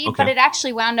was going to be, Okay. but it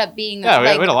actually wound up being Yeah, we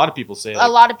like had a lot of people say a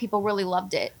like, lot of people really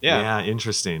loved it. yeah.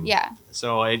 Interesting. Yeah.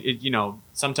 So it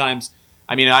sometimes,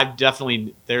 I mean,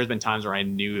 there's been times where I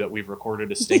knew that we've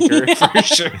recorded a stinker for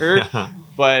sure.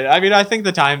 But I mean, I think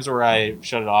the times where I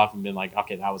shut it off and been like,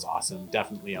 okay, that was awesome,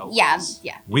 definitely outweighs.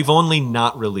 Yeah. We've only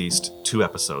not released 2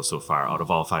 episodes so far out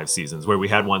of all 5 seasons, where we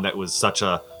had one that was such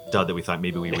a dud that we thought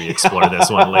maybe we re-explore this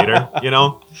one later,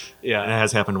 Yeah. And it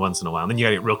has happened once in a while. And then you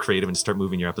gotta get real creative and start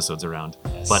moving your episodes around.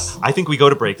 But I think we go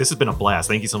to break. This has been a blast.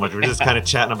 Thank you so much. We're just kind of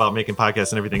chatting about making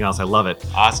podcasts and everything else. I love it.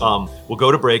 Awesome. We'll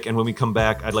go to break, and when we come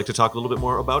back, I'd like to talk a little bit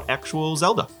more about actual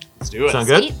Zelda. Let's do it. Sound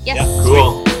good? Sweet. Yes. Yeah.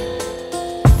 Cool.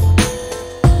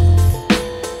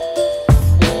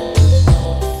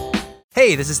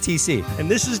 Hey, this is TC,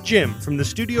 And this is Jim from the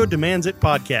Studio Demands It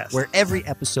podcast, where every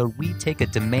episode we take a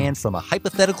demand from a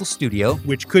hypothetical studio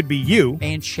which could be you.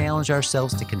 and challenge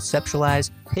ourselves to conceptualize,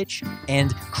 pitch,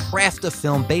 and craft a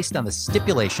film based on the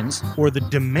stipulations Or the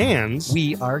demands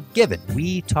we are given.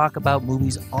 We talk about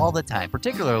movies all the time.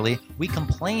 Particularly, we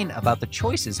complain about the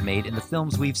choices made in the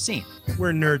films we've seen.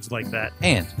 We're nerds like that.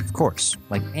 And, of course,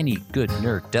 like any good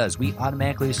nerd does, we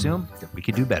automatically assume that we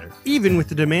could do better. Even with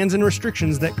the demands and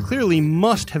restrictions that clearly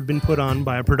must have been put on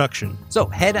by a production. So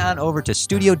head on over to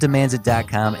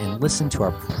studiodemandsit.com and listen to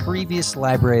our previous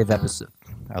library of episodes.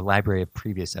 Our library of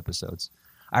previous episodes.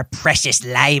 Our precious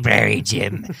library,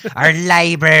 Jim. Our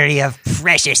library of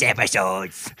precious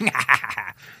episodes.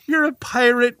 You're a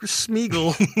pirate,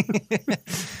 Smeagol.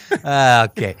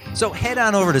 Okay. So head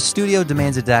on over to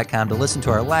studiodemandsit.com to listen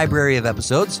to our library of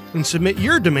episodes. And submit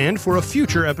your demand for a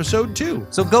future episode too.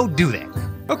 So go do that.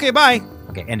 Okay, bye.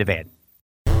 Okay, end of ad.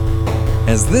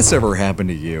 Has this ever happened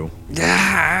to you?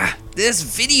 This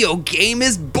video game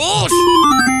is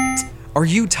bullshit! Are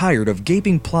you tired of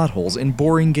gaping plot holes and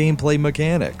boring gameplay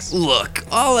mechanics? Look,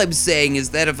 all I'm saying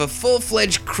is that if a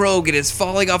full-fledged Krogan is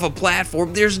falling off a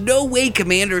platform, there's no way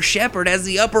Commander Shepard has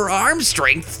the upper arm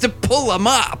strength to pull him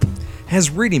up. Has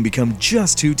reading become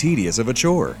just too tedious of a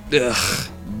chore? Ugh,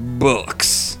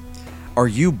 books. Are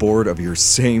you bored of your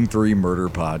same 3 murder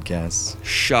podcasts?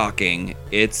 Shocking.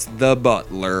 It's The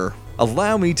Butler.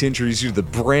 allow me to introduce you to the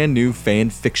brand new Fan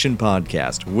Fiction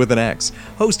Podcast with an X,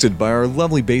 hosted by our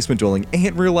lovely basement-dwelling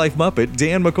and real-life Muppet,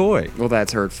 Dan McCoy. Well,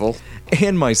 that's hurtful.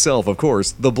 And myself, of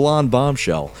course, the blonde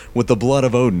bombshell with the blood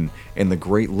of Odin and the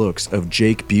great looks of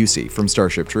Jake Busey from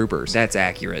Starship Troopers. That's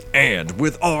accurate. And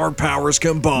with our powers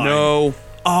combined. No.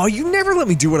 Oh, you never let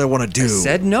me do what I want to do. I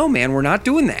said no, man. We're not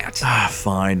doing that.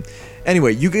 Fine.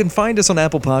 Anyway, you can find us on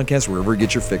Apple Podcasts wherever you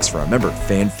get your fix from. Remember,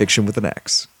 Fan Fiction with an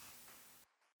X.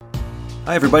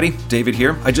 Hi everybody, David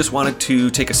here. I just wanted to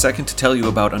take a second to tell you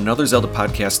about Another Zelda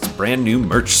Podcast's brand new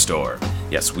merch store.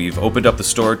 Yes, we've opened up the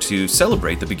store to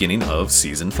celebrate the beginning of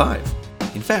Season 5.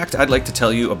 In fact, I'd like to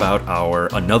tell you about our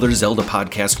Another Zelda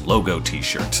Podcast logo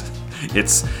t-shirt.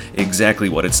 It's exactly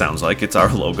what it sounds like. It's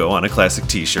our logo on a classic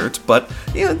t-shirt, but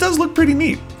yeah, it does look pretty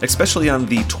neat, especially on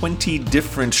the 20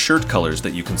 different shirt colors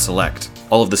that you can select.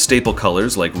 All of the staple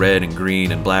colors like red and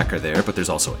green and black are there, but there's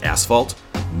also asphalt,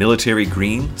 military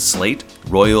green, slate,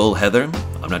 royal heather.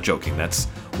 I'm not joking, that's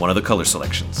one of the color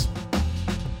selections.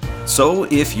 So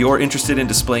if you're interested in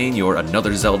displaying your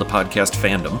Another Zelda Podcast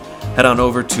fandom, head on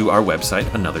over to our website,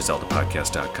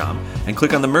 anotherzeldapodcast.com, and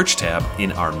click on the merch tab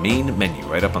in our main menu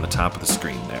right up on the top of the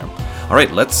screen there. All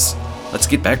right, let's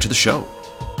get back to the show.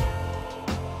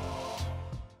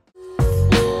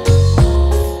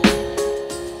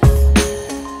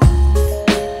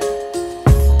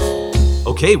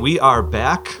 Okay, we are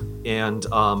back, and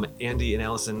Andy and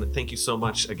Allison, thank you so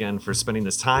much again for spending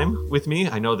this time with me.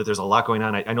 I know that there's a lot going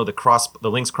on. I know the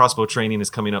Lynx crossbow training is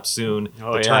coming up soon.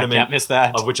 Oh, the yeah, tournament, can't miss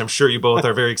that. of which I'm sure you both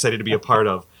are very excited to be a part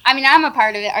of. I mean, I'm a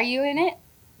part of it. Are you in it?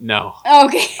 No. Oh,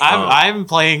 okay. I'm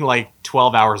playing like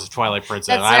 12 hours of Twilight Princess.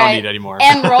 That's I don't right. need any more.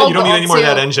 And roll You don't need any more of too.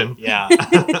 that engine. Yeah.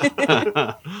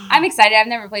 I'm excited. I've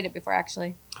never played it before,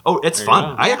 actually. Oh, it's There you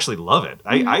fun. go. I actually love it.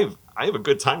 I have a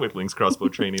good time with Lynx crossbow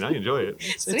training. I enjoy it.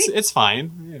 It's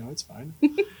fine. You know, it's fine.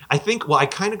 I think, well, I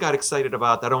kind of got excited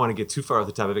about, I don't want to get too far off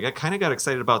the topic. I kind of got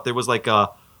excited about, there was like a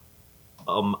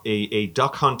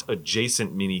Duck Hunt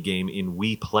adjacent mini game in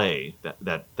Wii Play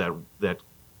that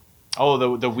Oh,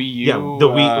 the Wii U. yeah, the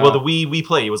Wii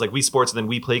Play. It was like Wii Sports, and then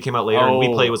Wii Play came out later, and Wii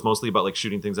Oh. Play was mostly about like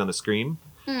shooting things on the screen.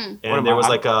 Hmm. And there was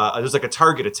like a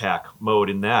target attack mode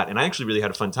in that, and I actually really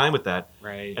had a fun time with that.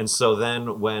 Right. And so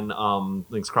then when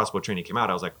Link's Crossbow Training came out,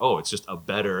 I was like, oh, it's just a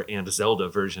better and Zelda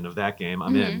version of that game.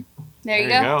 I'm in. There you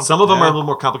go. Some of them Yeah. are a little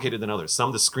more complicated than others.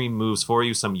 Some the screen moves for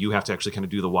you. Some you have to actually kind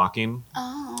of do the walking.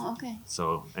 Oh, okay.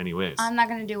 So, anyways, I'm not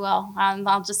going to do well.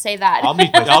 I'll just say that.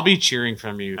 I'll be cheering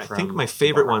from you. I from think my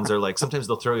favorite ones are like sometimes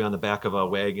they'll throw you on the back of a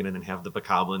wagon and then have the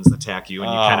bokoblins attack you,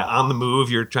 and you kind of on the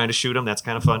move. You're trying to shoot them. That's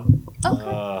kind of fun.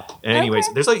 Okay. Anyways,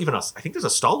 Okay. there's like even I think there's a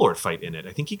Star-Lord fight in it.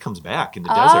 I think he comes back in the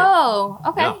desert. Oh,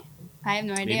 okay. Yeah. I have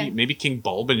no idea. Maybe King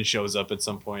Bulbin shows up at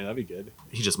some point. That'd be good.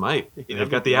 He just might. They've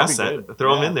that'd got be- the that'd be asset. good.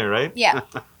 Throw him Yeah. in there, right? Yeah.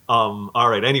 All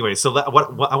right. Anyway, so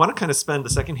what I want to kind of spend the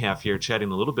second half here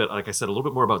chatting a little bit, like I said, a little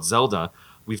bit more about Zelda.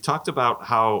 We've talked about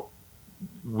how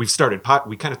we kind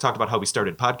of talked about how we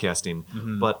started podcasting,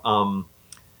 but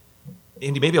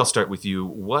Andy, maybe I'll start with you.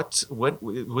 What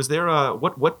was there?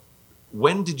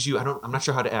 When did you? I'm not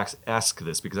sure how to ask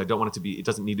this because I don't want it to be. It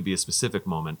doesn't need to be a specific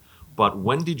moment. But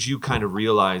when did you kind of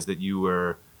realize that you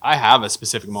were I have a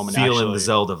specific moment feeling actually. the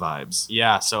Zelda vibes?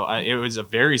 Yeah, so it was a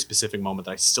very specific moment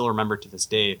that I still remember to this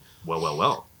day.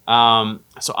 Well.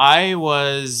 So I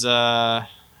was, I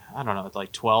don't know,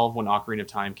 like 12 when Ocarina of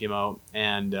Time came out,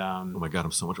 and Oh my God,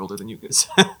 I'm so much older than you guys.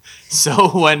 so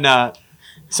when,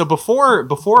 so before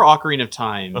Ocarina of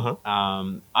Time, Uh-huh.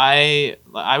 I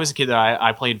was a kid that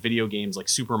I played video games like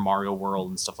Super Mario World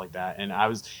and stuff like that, and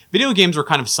video games were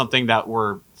kind of something that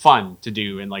were fun to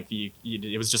do, and like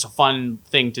it was just a fun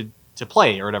thing to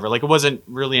play or whatever. Like it wasn't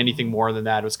really anything more than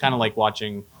that. It was kind of like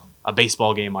watching a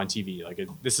baseball game on TV. Like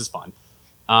this is fun.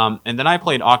 And then I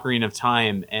played Ocarina of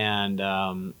Time,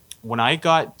 and when I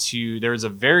got to, there was a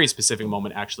very specific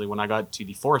moment actually when I got to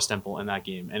the Forest Temple in that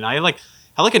game, and I had like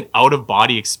an out of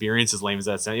body experience, as lame as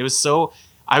that sounds. It was so,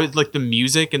 I was like the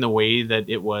music and the way that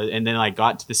it was, and then I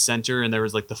got to the center and there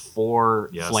was like the four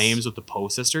Yes. flames with the Poe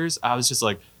sisters. I was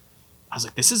like,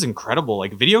 this is incredible.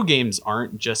 Like video games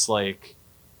aren't just like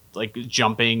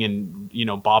jumping and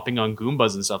bopping on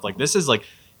Goombas and stuff. Like this is like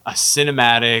a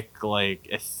cinematic, like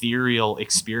ethereal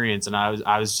experience, and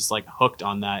I was just like hooked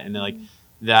on that. And then, like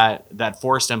that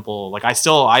Forest Temple, like I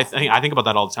think about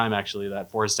that all the time actually.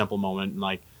 That Forest Temple moment, and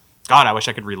like, God, I wish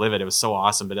I could relive it. It was so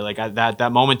awesome. But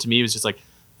that moment to me was just like,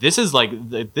 this is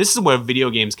what video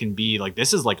games can be. Like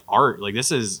this is like art. Like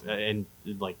this is and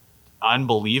like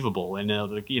unbelievable. And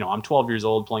I'm 12 years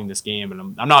old playing this game,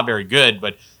 and I'm not very good,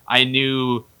 but I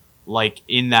knew, like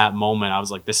in that moment, I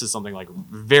was like, this is something like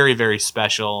very, very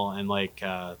special, and like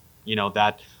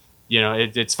that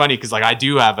it's funny because like I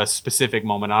do have a specific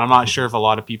moment. I'm not sure if a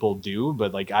lot of people do,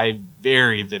 but like I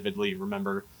very vividly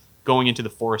remember going into the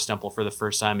Forest Temple for the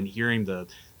first time and hearing the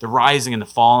rising and the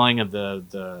falling of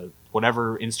the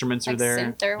whatever instruments are there.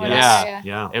 Synth or whatever,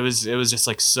 Yeah. It was just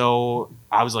like so.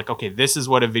 I was like, okay, this is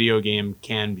what a video game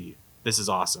can be. This is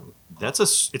awesome. It's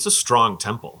a strong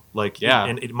temple. Like, Yeah.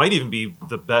 and it might even be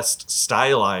the best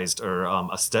stylized or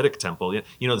aesthetic temple.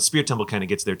 The Spirit Temple kind of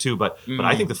gets there too, but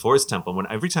I think the Forest Temple.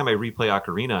 Every time I replay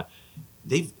Ocarina,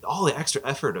 they've all the extra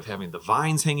effort of having the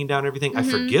vines hanging down and everything. I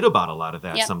forget about a lot of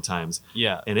that Yep. sometimes.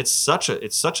 Yeah. And it's such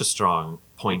a strong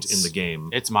point in the game.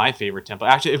 It's my favorite temple.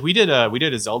 Actually, if we did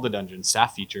a Zelda dungeon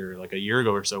staff feature like a year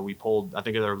ago or so, we pulled, I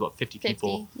think there were about 50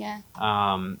 people. Yeah.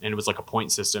 And it was like a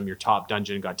point system. Your top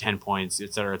dungeon got 10 points,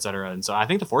 et cetera, et cetera. And so I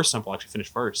think the Forest Temple actually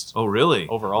finished first. Oh, really?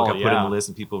 Overall, Like I put it yeah. in the list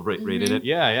and people rated it.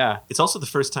 Yeah. It's also the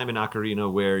first time in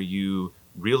Ocarina where you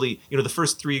really, the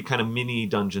first 3 kind of mini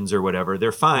dungeons or whatever,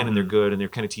 they're fine and they're good and they're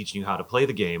kind of teaching you how to play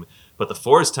the game. But the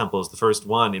Forest Temple is the first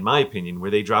one, in my opinion,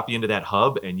 where they drop you into that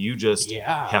hub and you just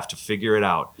have to figure it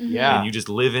out. Yeah. And you just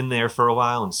live in there for a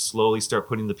while and slowly start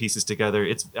putting the pieces together.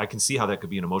 I can see how that could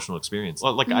be an emotional experience.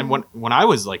 Well, like when I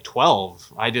was like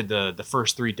 12, I did the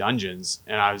first 3 dungeons,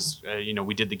 and I was,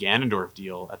 we did the Ganondorf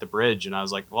deal at the bridge, and I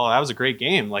was like, well, that was a great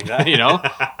game, like that,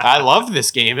 I loved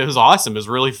this game. It was awesome. It was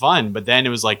really fun. But then it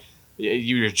was like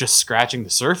you were just scratching the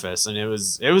surface, and it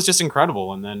was just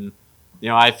incredible. And then,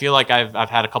 I feel like I've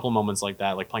had a couple moments like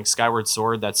that, like playing Skyward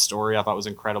Sword. That story I thought was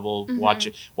incredible.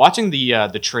 Watching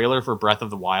the trailer for Breath of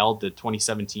the Wild, the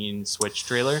 2017 Switch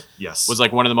trailer, Yes. was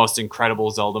like one of the most incredible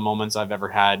Zelda moments I've ever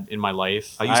had in my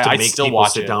life. I used to make still people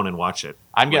watch sit it. down and watch it.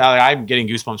 I'm getting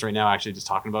goosebumps right now, actually, just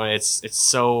talking about it. It's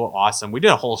so awesome. We did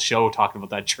a whole show talking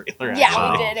about that trailer. Yeah,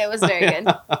 actually. we did. It was very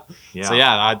good. Yeah. So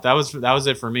yeah, that was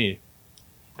it for me.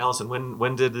 Allison,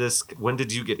 when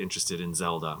did you get interested in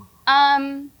Zelda?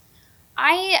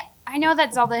 I know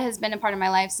that Zelda has been a part of my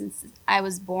life since I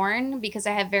was born because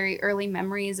I have very early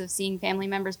memories of seeing family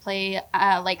members play.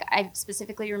 Like I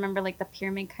specifically remember like the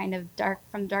pyramid kind of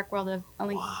from Dark World of A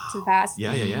Link to the Past.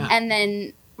 Yeah. And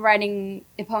then riding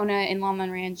Epona in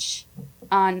Longmont Ranch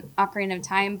on Ocarina of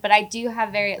Time. But I do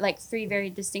have 3 very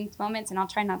distinct moments, and I'll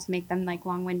try not to make them like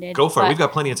long-winded. Go for it. We've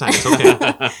got plenty of time. It's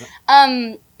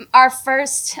okay. Our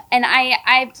first, and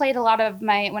I played a lot of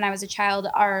when I was a child,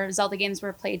 our Zelda games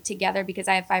were played together because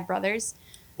I have 5 brothers.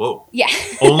 Whoa. Yeah.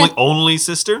 Only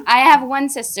sister? I have one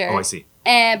sister. Oh, I see.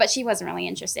 But she wasn't really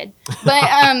interested.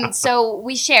 But so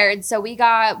we shared. So we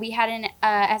had an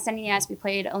SNES. We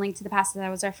played A Link to the Past. That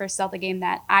was our first Zelda game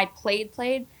that I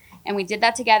played. And we did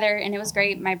that together, and it was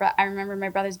great. I remember my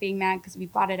brothers being mad because we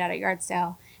bought it at a yard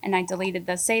sale, and I deleted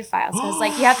the save files. So I was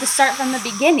like, you have to start from the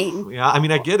beginning. Yeah, I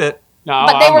mean, I get it. No,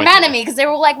 But they I'm were with mad you. at me because they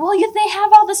were like, well, they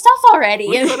have all the stuff already.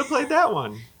 We could have played that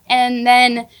one. And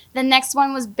then the next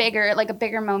one was bigger, like a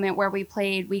bigger moment where we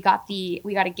got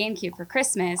a GameCube for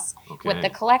Christmas with the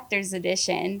collector's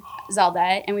edition Zelda,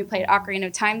 and we played Ocarina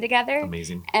of Time together.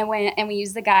 Amazing. And we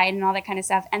used the guide and all that kind of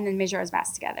stuff, and then Majora's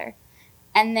Mask together.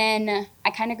 And then I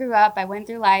kind of grew up, I went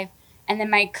through life, and then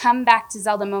my come back to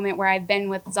Zelda moment where I've been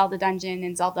with Zelda Dungeon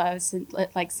and Zelda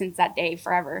since that day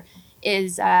forever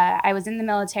is I was in the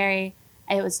military.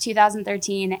 It was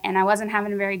 2013, and I wasn't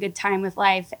having a very good time with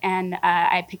life, and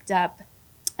I picked up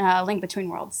Link Between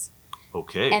Worlds.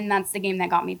 Okay. And that's the game that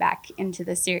got me back into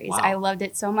the series. Wow. I loved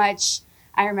it so much.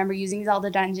 I remember using Zelda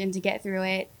Dungeon to get through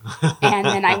it. And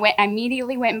then I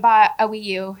immediately went and bought a Wii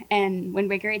U and Wind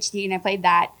Waker HD, and I played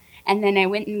that. And then I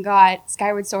went and got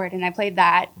Skyward Sword, and I played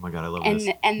that. Oh my God, I love And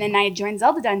this. and then I joined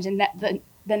Zelda Dungeon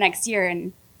the next year,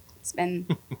 and it's been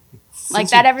like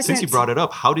Since that you- ever since. Since you brought it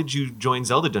up, how did you join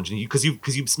Zelda Dungeon? Because you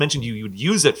mentioned you would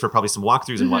use it for probably some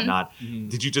walkthroughs and whatnot.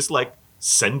 Did you just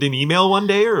send an email one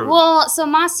day, or Well, so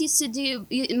Moss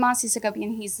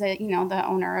Yusukopian, he's the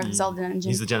owner of Zelda Dungeon.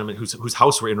 he's the gentleman whose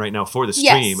house we're in right now for the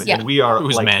Yes, stream, yeah. and we are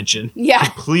Whose mansion? yeah.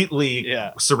 completely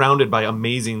Yeah. surrounded by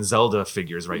amazing Zelda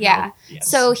figures right Yeah. now.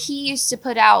 So he used to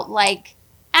put out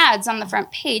ads on the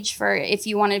front page for if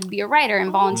you wanted to be a writer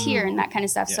and volunteer and that kind of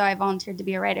stuff. So I volunteered to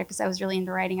be a writer because I was really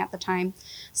into writing at the time.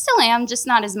 Still am, just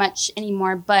not as much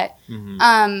anymore. But,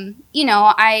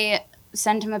 I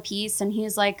sent him a piece and he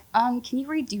was like, can you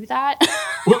redo that?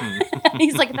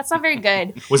 He's like, that's not very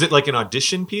good. Was it like an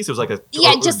audition piece? It was like a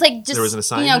Yeah, or just there was an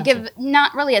assignment. give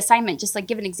not really assignment, just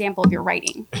give an example of your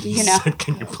writing. He said,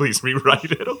 can you please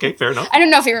rewrite it? Okay, fair enough. I don't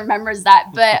know if he remembers that,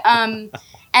 but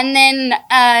and then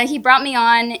he brought me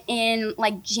on in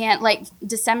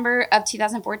December of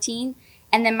 2014,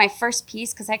 and then my first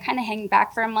piece, because I kind of hang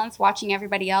back for a month watching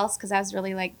everybody else because I was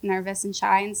really nervous and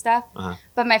shy and stuff. Uh-huh.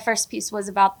 But my first piece was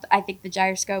about, I think, the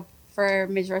gyroscope for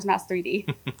Majora's Mask 3D.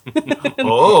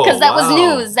 Oh, Because that was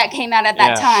wow. news that came out at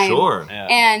that Yeah, time. Sure. Yeah.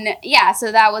 And yeah,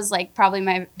 so that was like probably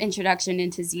my introduction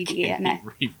into ZD. And I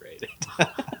Rewrite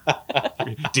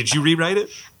it. Did you rewrite it?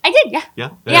 did, yeah. Yeah.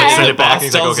 Yeah, Send I- it back. And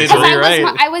he's like, Tells okay, you so to Because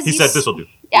rewrite. I was he used, said this will do.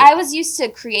 Yeah, I was used to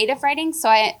creative writing, so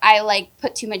I like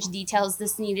put too much details.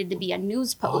 This needed to be a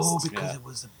news post. Oh, because Yeah. it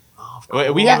was.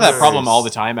 We have that Yes. problem all the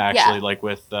time, actually, Yeah. like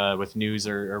with news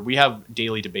or we have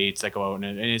daily debates that go out,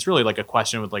 and it's really like a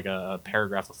question with like a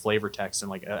paragraph of flavor text, and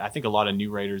like I think a lot of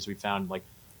new writers we found like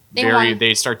They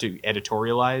they start to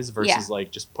editorialize versus Yeah.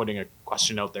 like just putting a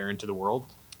question out there into the world.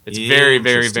 It's very,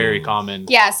 very, very Interesting. common.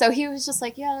 Yeah, so he was just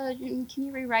like, yeah, can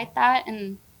you rewrite that?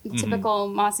 And in typical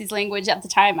Mossy's language at the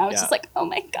time, I was Yeah. just like, oh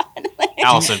my God. Like,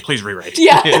 Allison, please rewrite.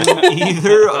 Yeah.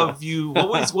 Either of you,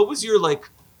 what was your like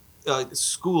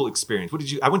school experience? What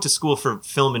did you? I went to school for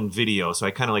film and video, so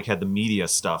I kind of like had the media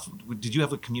stuff. Did you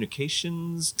have like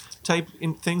communications type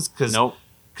in things? Because Nope.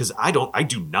 Because I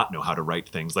do not know how to write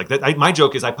things like that. My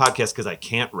joke is I podcast because I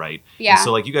can't write. Yeah. And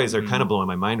so like you guys are kind of blowing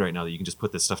my mind right now that you can just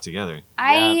put this stuff together.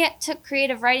 I took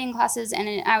creative writing classes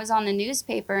and I was on the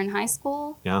newspaper in high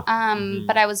school. Yeah.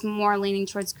 But I was more leaning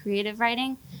towards creative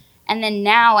writing. And then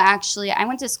now, actually, I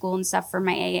went to school and stuff for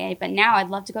my AA, but now I'd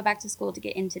love to go back to school to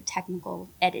get into technical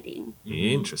editing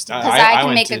Interesting. because I I can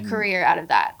went make a to- career out of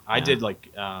that. I did like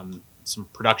some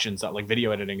productions, like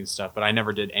video editing and stuff, but I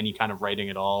never did any kind of writing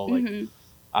at all. Like Mhm.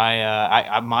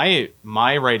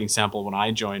 my writing sample when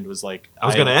I joined was like I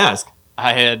was going to ask.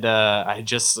 I had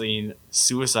just seen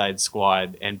Suicide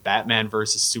Squad and Batman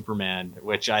versus Superman,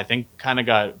 which I think kind of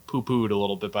got poo-pooed a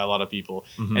little bit by a lot of people.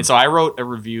 Mhm. And so I wrote a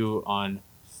review on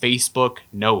Facebook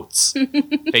Notes.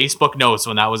 Facebook Notes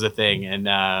when that was a thing. And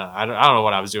I don't know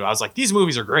what I was doing. I was like, these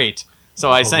movies are great. So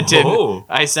I sent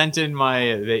in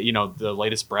the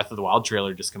latest Breath of the Wild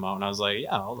trailer just come out, and I was like,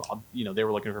 yeah, I'll they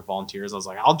were looking for volunteers. I was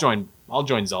like, I'll join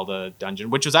Zelda Dungeon,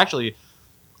 which was actually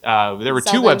there were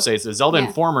two Zelda- websites, the Zelda yeah.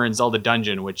 Informer and Zelda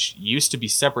Dungeon, which used to be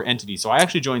separate entities. So I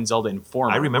actually joined Zelda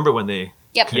Informer. I remember when they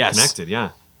Yep. Yes. connected. Yeah.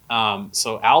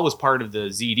 So Al was part of the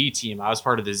ZD team. I was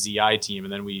part of the ZI team,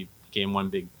 and then we became one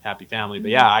big happy family.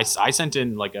 But yeah, I sent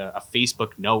in like a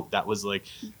Facebook note that was like,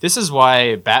 "This is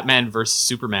why Batman versus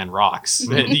Superman rocks.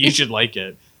 You should like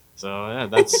it." So yeah,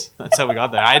 that's how we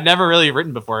got there. I had never really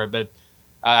written before, but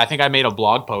I think I made a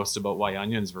blog post about why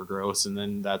onions were gross, and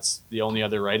then that's the only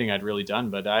other writing I'd really done.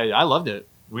 But I loved it.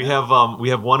 We have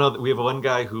one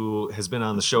guy who has been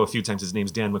on the show a few times. His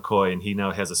name's Dan McCoy, and he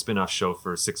now has a spin-off show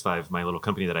for 6.5, my little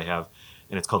company that I have,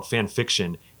 and it's called Fan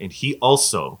Fiction. And he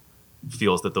also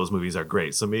feels that those movies are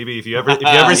great. So maybe if you ever see him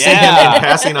Yeah. in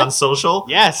passing on social,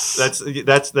 Yes. that's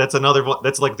another one.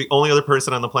 That's like the only other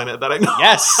person on the planet that I know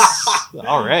Yes.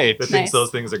 All right. that thinks Nice.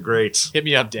 those things are great. Hit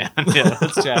me up, Dan. Yeah,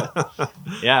 let's chat.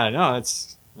 Yeah, no,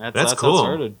 that's That's how it cool.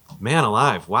 started. Man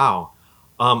alive! Wow.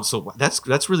 So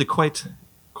that's really quite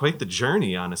the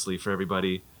journey, honestly, for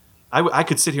everybody. I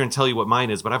could sit here and tell you what mine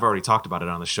is, but I've already talked about it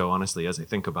on the show, honestly, as I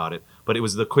think about it. But it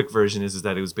was the quick version is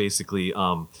that it was basically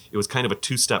it was kind of a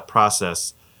 2-step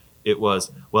process. It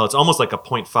was, well, it's almost like a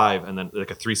 0.5 and then like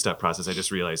a 3-step process. I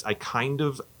just realized I kind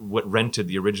of rented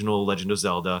the original Legend of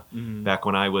Zelda back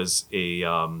when I was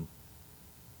a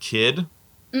kid,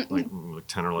 like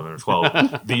 10 or 11 or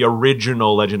 12. The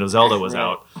original Legend of Zelda was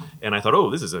out. And I thought, oh,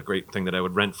 this is a great thing that I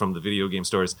would rent from the video game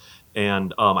stores.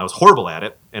 And I was horrible at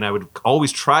it. And I would always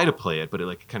try to play it, but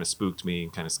it kind of spooked me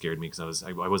and kind of scared me because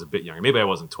I was a bit younger. Maybe I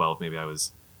wasn't 12. Maybe I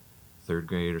was 3rd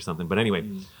grade or something. But anyway,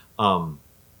 so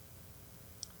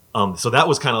that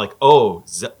was kind of like,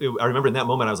 I remember in that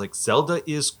moment, I was like, Zelda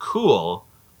is cool,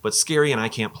 but scary, and I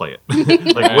can't play it.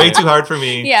 Like, way too hard for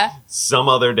me. Yeah. Some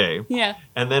other day. Yeah.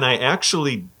 And then I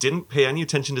actually didn't pay any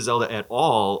attention to Zelda at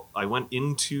all. I went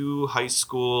into high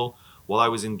school. While I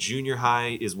was in junior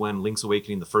high is when Link's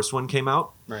Awakening, the first one, came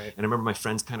out. Right. And I remember my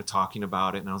friends kind of talking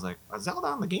about it, and I was like, Zelda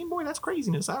on the Game Boy? That's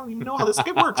craziness. I don't even know how this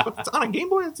game works, but it's on a Game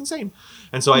Boy? That's insane.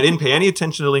 And so I didn't pay any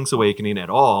attention to Link's Awakening at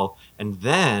all. And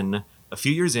then a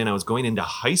few years in, I was going into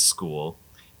high school,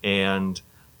 and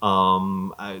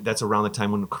that's around the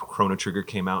time when Chrono Trigger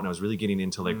came out, and I was really getting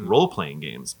into like role-playing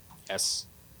games. Yes.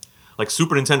 Like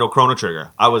Super Nintendo Chrono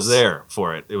Trigger. I was there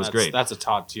for it. It was great. That's a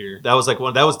top tier. That was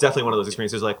definitely one of those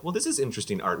experiences. Like, well, this is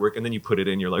interesting artwork, and then you put it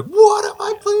in, you're like, what am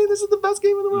I playing? This is the best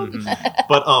game in the world.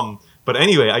 But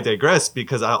anyway, I digress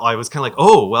because I was kind of like,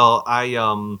 oh, well, I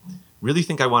really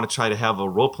think I want to try to have a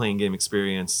role playing game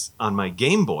experience on my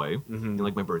Game Boy. And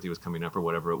like my birthday was coming up or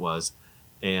whatever it was,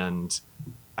 and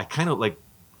I kind of like.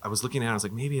 I was looking at it, I was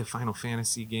like, maybe a Final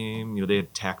Fantasy game. They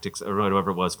had Tactics or whatever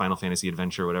it was, Final Fantasy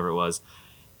Adventure, whatever it was.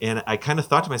 And I kind of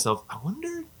thought to myself, I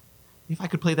wonder if I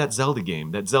could play that Zelda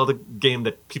game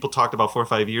that people talked about 4 or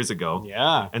 5 years ago.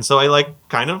 Yeah. And so I like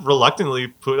kind of reluctantly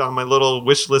put on my little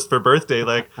wish list for birthday,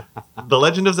 like The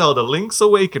Legend of Zelda, Link's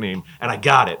Awakening, and I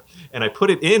got it. And I put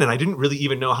it in, and I didn't really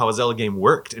even know how a Zelda game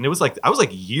worked. And it was like, I was like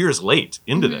years late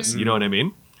into this, you know what I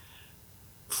mean?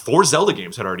 4 Zelda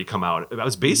games had already come out. I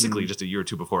was basically just a year or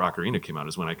two before Ocarina came out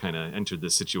is when I kind of entered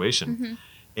this situation.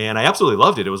 And I absolutely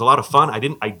loved it. It was a lot of fun. I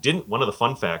didn't, one of the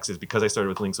fun facts is because I started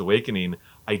with Link's Awakening,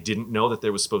 I didn't know that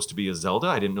there was supposed to be a Zelda.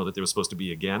 I didn't know that there was supposed to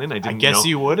be a Ganon. I guess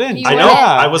you wouldn't. You I know. wouldn't.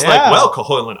 I was like, well,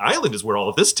 Koholint Island is where all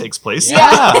of this takes place.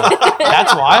 Yeah.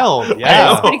 That's wild. Yeah.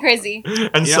 That's pretty crazy.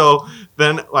 And so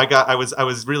then I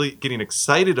was really getting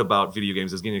excited about video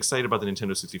games. I was getting excited about the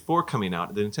Nintendo 64 coming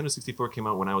out. The Nintendo 64 came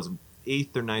out when I was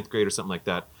 8th or 9th grade or something like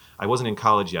that. I wasn't in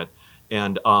college yet.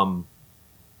 And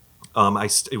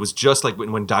it was just like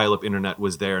when dial-up internet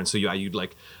was there, and so you'd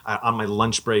like on my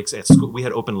lunch breaks at school. We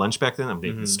had open lunch back then. I'm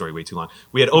making this story way too long.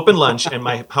 We had open lunch, and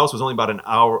my house was only about an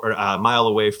hour or a mile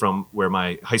away from where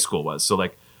my high school was. So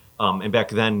like, and back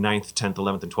then 9th, 10th,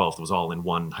 11th, and 12th was all in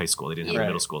one high school. They didn't have a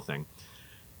middle school thing,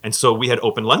 and so we had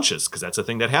open lunches because that's a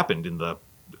thing that happened in the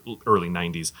early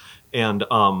 90s. And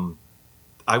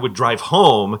I would drive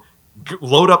home.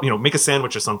 Load up, make a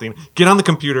sandwich or something, get on the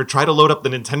computer, try to load up the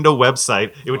Nintendo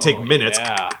website. It would take minutes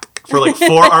for like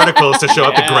 4 articles to show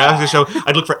up, the graphics to show.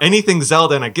 I'd look for anything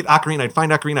Zelda, and I'd get Ocarina, I'd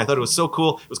find Ocarina. I thought it was so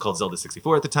cool. It was called Zelda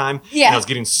 64 at the time. Yeah. And I was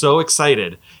getting so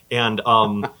excited. And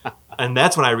and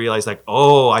that's when I realized, like,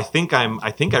 oh, I think I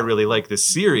really like this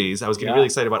series. I was getting really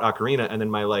excited about Ocarina, and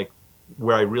then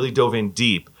where I really dove in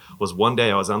deep was one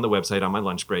day I was on the website on my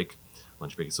lunch break.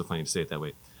 Lunch break is so funny to say it that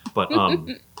way. But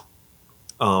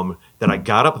that I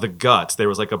got up the guts. There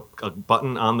was like a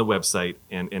button on the website,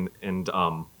 and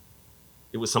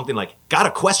it was something like, got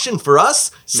a question for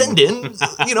us? Send in,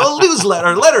 a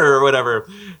newsletter, letter, or whatever.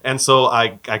 And so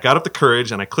I got up the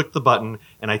courage, and I clicked the button,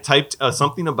 and I typed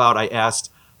something about, I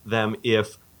asked them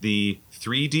if the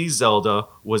 3D Zelda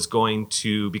was going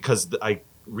to, because I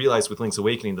realized with Link's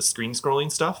Awakening, the screen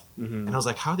scrolling stuff, and I was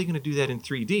like, how are they going to do that in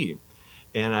 3D?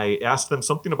 And I asked them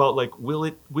something about like, will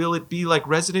it be like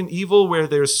Resident Evil where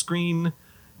there's screen,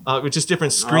 with just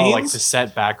different screens, like the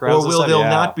set backgrounds, or will there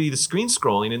not be the screen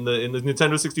scrolling in the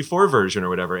Nintendo 64 version or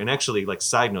whatever? And actually, like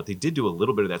side note, they did do a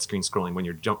little bit of that screen scrolling when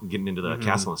you're getting into the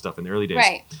castle and stuff in the early days.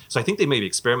 Right. So I think they maybe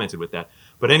experimented with that.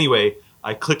 But anyway,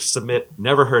 I clicked submit,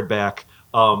 never heard back.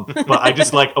 But I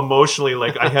just like emotionally,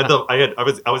 like I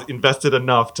was invested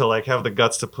enough to like have the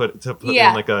guts to put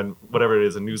in like a whatever it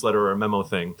is, a newsletter or a memo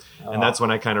thing, and that's when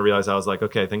I kind of realized I was like,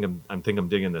 okay, I think I'm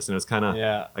digging this, and it was kind of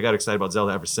I got excited about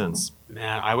Zelda ever since.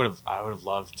 Man, I would have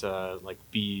loved to like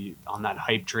be on that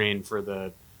hype train for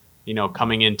the,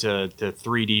 coming into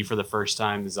 3D for the first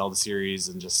time, the Zelda series,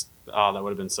 and just. Oh, that would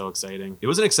have been so exciting. It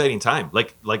was an exciting time.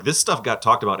 Like this stuff got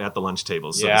talked about at the lunch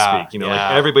tables, so to speak.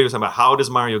 Like everybody was talking about how does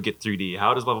Mario get 3D?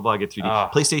 How does blah, blah, blah get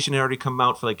 3D? PlayStation had already come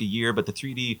out for like a year, but the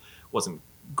 3D wasn't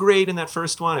great in that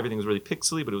first one. Everything was really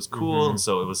pixely, but it was cool. And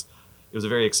so it was a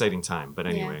very exciting time. But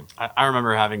anyway. I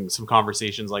remember having some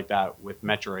conversations like that with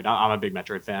Metroid. I'm a big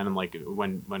Metroid fan. And like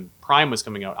when Prime was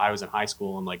coming out, I was in high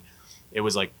school, and like it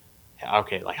was like,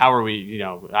 okay, like how are we,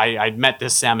 I met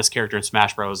this Samus character in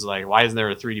Smash Bros. Like, why isn't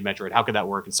there a 3D Metroid? How could that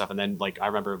work and stuff? And then like I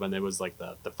remember when it was like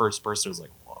the first person was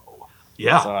like, whoa.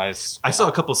 Yeah. So I saw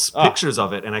a couple pictures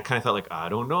of it, and I kind of thought like, I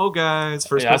don't know, guys.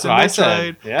 First person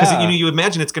Metroid. Because you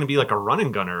imagine it's going to be like a run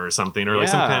and gunner or something, or like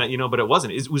some kind of, but it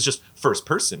wasn't. It was just first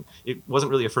person. It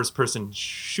wasn't really a first person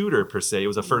shooter per se. It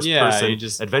was a first person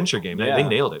adventure game. They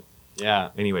nailed it. Yeah.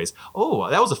 Anyways, that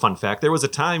was a fun fact. There was a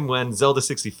time when Zelda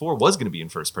 64 was going to be in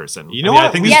first person. You know what? I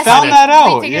think we found that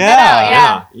out. We figured that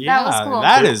out. Yeah. That was cool.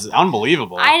 That is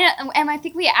unbelievable. And I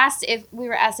think we were asked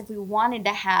if we wanted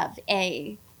to have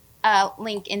a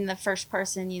Link in the first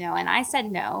person, and I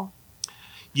said no.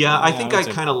 Yeah, I think I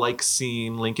kind of like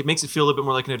seeing Link. It makes it feel a little bit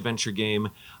more like an adventure game.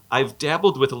 I've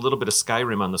dabbled with a little bit of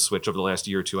Skyrim on the Switch over the last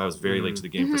year or two. I was very late to the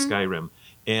game for Skyrim.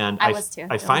 And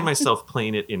I find myself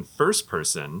playing it in first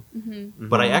person,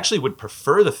 but I actually would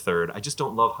prefer the third. I just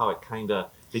don't love how it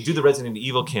they do the Resident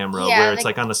Evil camera where it's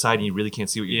like on the side and you really can't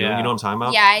see what you're doing. You know what I'm talking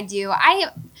about? Yeah, I do.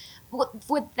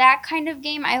 With that kind of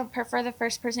game, I would prefer the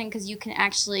first person because you can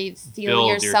actually feel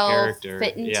yourself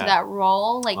fit into that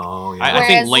role. Like, I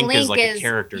think Link is like a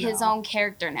character now. His own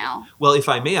character now. Well, if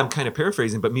I may, I'm kind of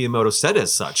paraphrasing, but Miyamoto said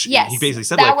as such. Yes, he basically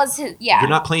said that was his. Yeah, you're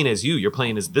not playing as you. You're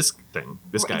playing as this thing,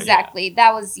 this guy. Exactly.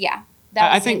 That was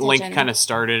I think Link kind of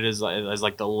started as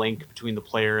like the link between the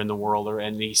player and the world,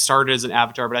 and he started as an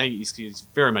avatar, but I think he's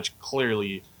very much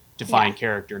clearly defined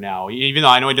character now. Even though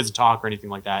I know he doesn't talk or anything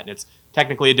like that, and it's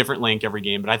technically a different Link every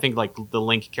game, but I think like the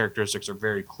Link characteristics are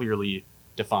very clearly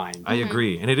defined. I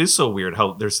agree, and it is so weird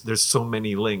how there's so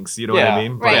many links. You know what Yeah, I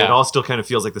mean? But right. it all still kind of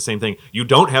feels like the same thing. You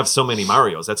don't have so many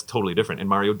Marios. That's totally different. And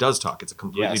Mario does talk. It's a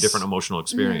completely Yes. different emotional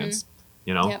experience.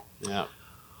 You know. Yep. Yeah.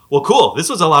 Well, cool. This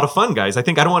was a lot of fun, guys. I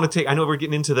think I don't want to take. I know we're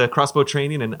getting into the crossbow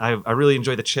training, and I really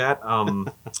enjoyed the chat.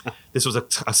 This was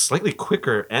a slightly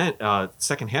quicker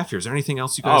second half here. Is there anything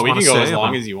else you guys Oh, we want can to go say? as long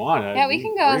about- as you want. Yeah, we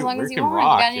can go as long as you want.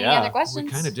 Rock, Got any yeah. other We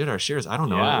questions? kind of did our shares. I don't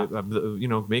know. Yeah. You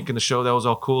know, making the show that was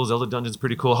all cool. Zelda Dungeon's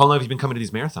pretty cool. How long have you been coming to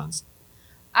these marathons?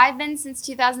 I've been since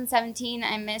 2017.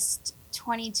 I missed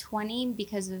 2020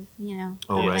 because of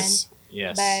Oh, COVID. right.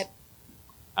 Yes.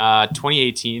 But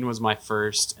 2018 was my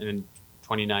first, and in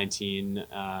 2019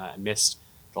 I missed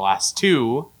the last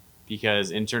two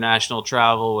because international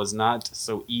travel was not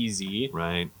so easy.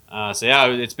 Right. So yeah,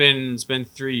 it's been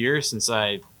 3 years since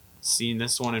I seen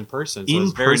this one in person. So In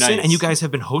it's very person, nice. and you guys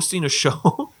have been hosting a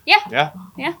show. Yeah.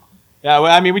 Yeah. Yeah,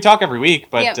 well, I mean, we talk every week,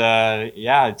 but Yep.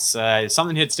 yeah, it's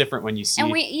something hits different when you see.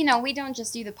 and we don't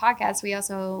just do the podcast. We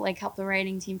also like help the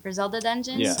writing team for Zelda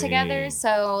Dungeons Yeah. together.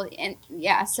 So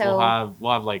we'll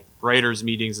have like writers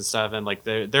meetings and stuff, and like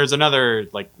there's another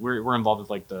like we're involved with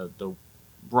like the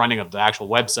running of the actual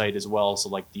website as well. So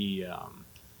like the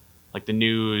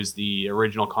news, the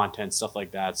original content, stuff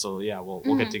like that. So yeah,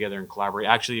 we'll get together and collaborate.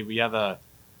 Actually,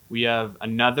 we have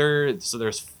another. So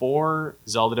there's 4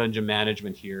 Zelda Dungeon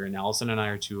management here, and Allison and I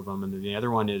are 2 of them, and then the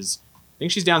other one is I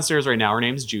think she's downstairs right now. Her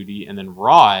name's Judy, and then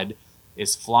Rod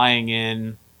is flying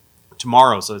in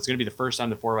tomorrow. So it's going to be the first time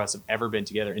the 4 of us have ever been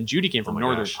together. And Judy came from my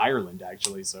Northern gosh. Ireland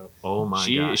actually. So Oh my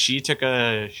gosh. she took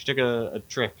a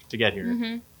trip to get here.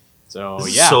 hmm So This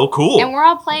is yeah. so cool. And we're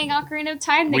all playing Ocarina of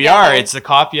Time together. We are. It's the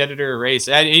copy editor race.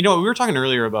 And we were talking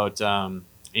earlier about some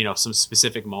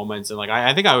specific moments, and like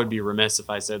I think I would be remiss if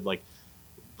I said like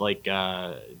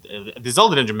the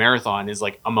Zelda Dungeon Marathon is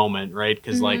like a moment, right?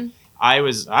 Because like I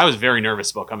was very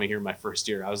nervous about coming here my first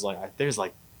year. I was like, there's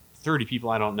like 30 people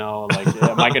I don't know. Like,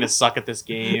 am I gonna suck at this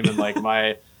game? And like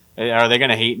are they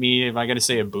gonna hate me? Am I gonna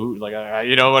say a boot? Like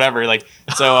whatever. Like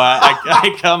so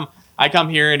I come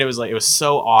here and it was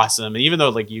so awesome. And even though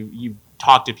like you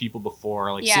talked to people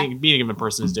before, like meeting them in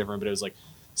person is different, but it was like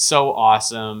so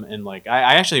awesome. And like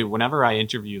I actually, whenever I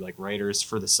interview like writers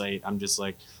for the site, I'm just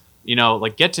like,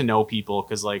 like get to know people,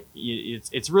 because like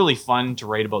it's really fun to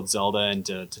write about Zelda and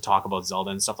to talk about Zelda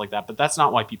and stuff like that. But that's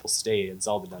not why people stay at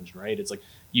Zelda Dungeon, right? It's like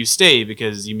you stay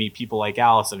because you meet people like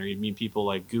Allison, or you meet people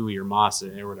like Gooey or Moss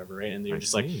or whatever, right? And you're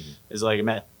just like, it's like,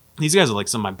 man, these guys are like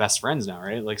some of my best friends now,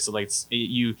 right? Like, so like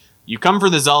you come for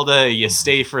the Zelda, you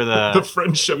stay for the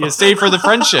friendship. you stay for the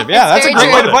friendship. Yeah, that's a very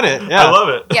great way true. to put it. Yeah, I love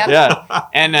it. Yep. yeah.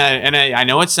 And I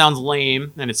know it sounds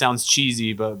lame and it sounds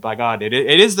cheesy, but by God, it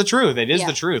is the truth. It is Yeah.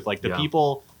 the truth. Like the Yeah.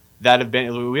 people that have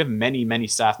been, we have many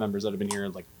staff members that have been here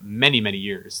like many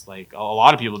years. Like a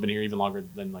lot of people have been here even longer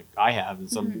than like I have, and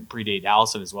some predate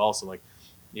Allison as well. So like,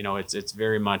 it's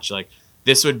very much like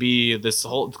this would be this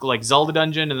whole like Zelda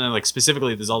Dungeon, and then like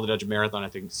specifically the Zelda Dungeon Marathon, I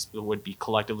think would be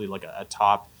collectively like a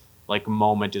top like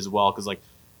moment as well, because like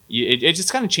it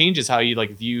just kind of changes how you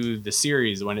like view the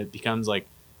series when it becomes like,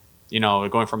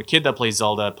 going from a kid that plays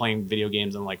Zelda, playing video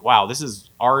games, and like, wow, this is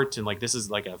art, and like this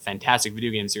is like a fantastic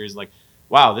video game series, like,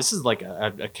 wow, this is like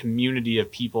a community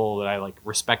of people that I like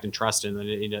respect and trust, and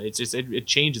it's just it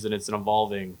changes, and it's an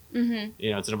evolving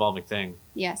it's an evolving thing.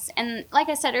 Yes, and like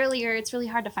I said earlier, it's really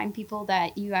hard to find people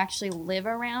that you actually live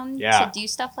around Yeah. to do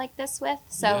stuff like this with.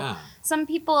 So Yeah. some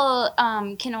people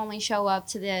can only show up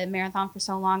to the marathon for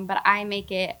so long, but I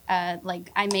make it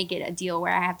a deal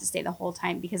where I have to stay the whole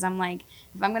time, because I'm like,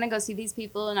 if I'm gonna go see these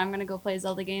people and I'm gonna go play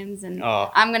Zelda games, and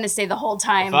Oh. I'm gonna stay the whole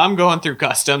time. If I'm going through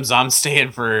customs, I'm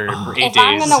staying for 8 If days.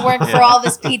 I'm gonna work for all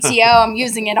this PTO, I'm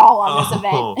using it all on this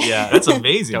event. Oh, yeah, that's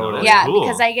amazing. though. Totally. That's Yeah, cool.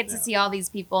 because I get to see all these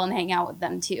people and hang out with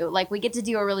them too. Like we get to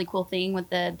do a really cool thing with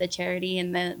the charity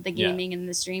and the gaming and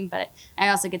the stream, but I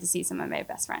also get to see some of my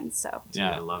best friends. So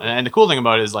Yeah, I love it. and the cool thing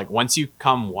about it is like once you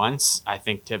come once, I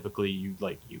think typically you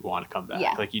want to come back.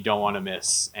 Yeah. Like you don't want to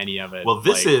miss any of it. Well,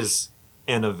 this Like, is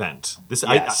an event. This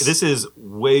Yes. this is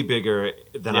way bigger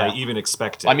than I Yeah. even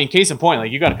expected. I mean, case in point,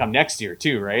 like you got to come next year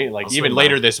too, right? Like I'll even swing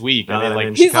later by. this week. Now I mean, that I'm like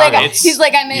in he's like, Chicago.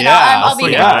 I'm in. Yeah, I'll be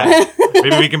swing there. by.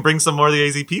 Maybe we can bring some more of the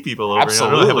AZP people over.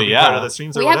 Absolutely, have them be yeah. part of the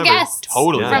streams or We have whatever. guests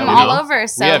Totally, from yeah, all we do. over.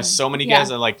 So we have so many yeah. guys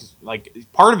that like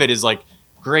part of it is like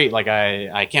great. Like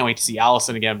I can't wait to see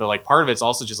Allison again, but like part of it's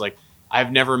also just like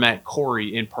I've never met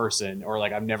Corey in person, or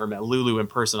like I've never met Lulu in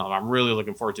person. I'm really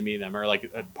looking forward to meeting them. Or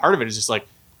like part of it is just like,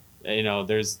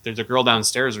 there's a girl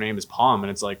downstairs. Her name is Palm,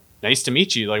 and it's like, nice to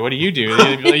meet you. Like, what do?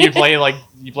 You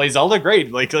play Zelda?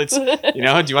 Great. Like, let's do you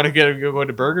want to go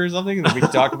to burger or something? And then we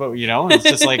can talk about and it's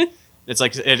just like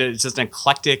it's just an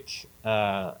eclectic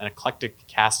an eclectic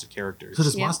cast of characters. So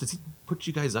does Yeah. Moss, does he put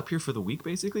you guys up here for the week,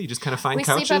 basically? You just kind of find We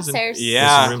sleep couches upstairs. and Yeah.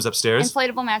 there's some rooms upstairs?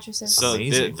 Inflatable mattresses. So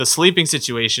Amazing. the sleeping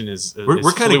situation is We're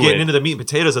kind of fluid. getting into the meat and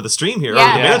potatoes of the stream here,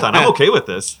 Yeah. or the marathon. I'm okay with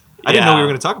this. I didn't know we were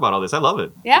going to talk about all this. I love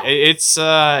it. yeah. It's so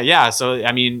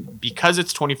I mean, because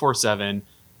it's 24/7,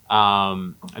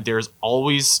 there's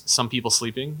always some people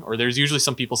sleeping, or there's usually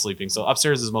some people sleeping. So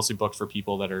upstairs is mostly booked for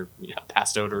people that are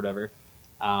passed out or whatever.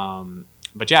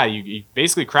 But yeah, you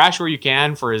basically crash where you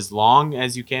can for as long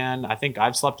as you can. I think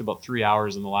I've slept about 3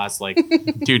 hours in the last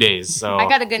 2 days. So I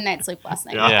got a good night's sleep last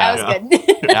night. Yeah. That was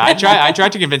good. yeah, I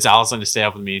tried to convince Allison to stay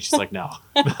up with me. She's like, no.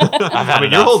 I've had I mean,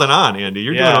 enough. you're holding on, Andy.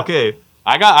 You're doing Yeah. okay.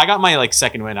 I got my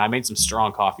second win. I made some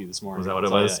strong coffee this morning. Was that what it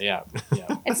So, was? Yeah.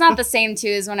 It's not the same too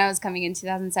as when I was coming in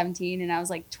 2017 and I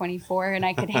was 24 and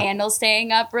I could handle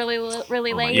staying up really Oh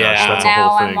my late. gosh, and that's a whole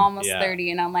now thing. I'm almost Yeah. 30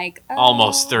 and I'm like, oh,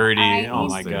 Almost 30. I Oh need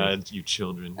my God. You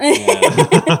children.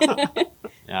 Yeah.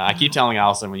 Yeah, I keep telling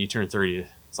Allison when you turn 30,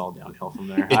 it's all downhill from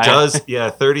there. It does. Yeah,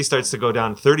 30 starts to go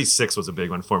down. 36 was a big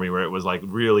one for me where it was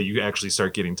really, you actually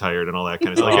start getting tired and all that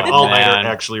kind of stuff. Like an Oh, all-nighter man.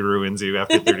 actually ruins you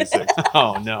after 36.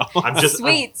 Oh no. I'm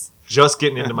Sweet. just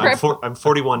getting into my I'm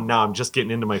 41 now. I'm just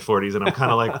getting into my 40s and I'm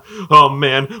kind of like, oh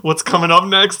man, what's coming up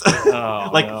next? Oh,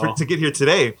 no. to get here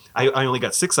today, I only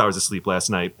got 6 hours of sleep last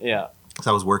night. Yeah. So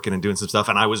I was working and doing some stuff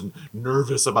and I was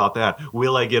nervous about that.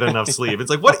 Will I get enough sleep? It's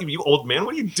like, what, you old man,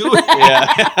 what are you doing?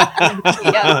 Yeah.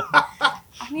 Yeah.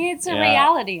 I mean, it's a Yeah.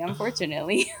 reality,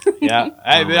 unfortunately. Yeah.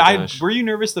 Oh my gosh. Were you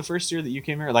nervous the first year that you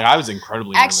came here? I was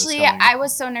incredibly Actually, nervous. I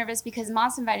was so nervous because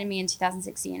Moss invited me in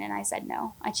 2016 and I said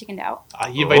no. I chickened out.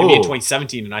 He invited me in Oh.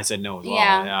 2017 and I said no as well.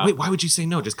 Yeah. Wait, why would you say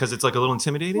no? Just because it's like a little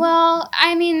intimidating? Well,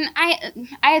 I mean, I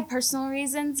had personal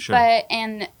reasons, Sure.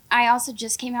 and I also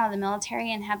just came out of the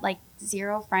military and had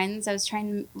 0 friends. I was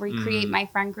trying to recreate my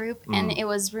friend group, and it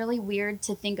was really weird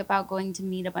to think about going to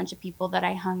meet a bunch of people that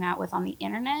I hung out with on the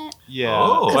internet. Yeah.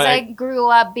 Oh. Because But I grew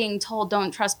up being told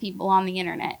don't trust people on the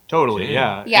internet. Totally,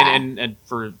 Yeah. yeah. Yeah. And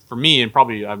for me, and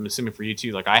probably I'm assuming for you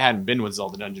too, I hadn't been with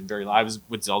Zelda Dungeon very long. I was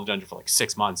with Zelda Dungeon for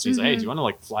 6 months. He's like, hey, do you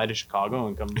want to fly to Chicago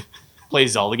and come play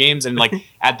Zelda games? And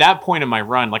at that point in my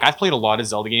run, I've played a lot of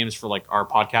Zelda games for our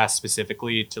podcast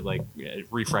specifically to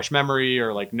refresh memory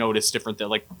or notice different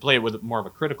play it with more of a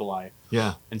critical eye.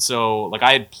 Yeah. And so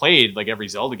I had played every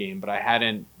Zelda game, but I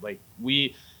hadn't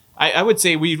I would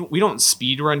say we don't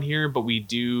speed run here, but we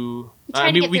do. We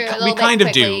try to get through it a little we bit kind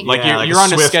of do. quickly. Yeah, You're on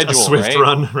a swift, schedule, a swift right?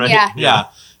 run, right? Yeah. Yeah.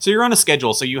 So you're on a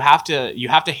schedule, so you have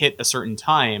to hit a certain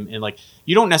time, and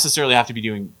you don't necessarily have to be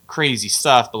doing crazy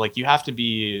stuff, but you have to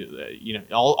be,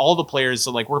 all the players.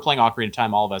 So we're playing Ocarina of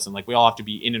Time, all of us, and we all have to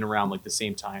be in and around the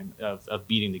same time of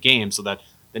beating the game, so that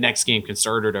the next game can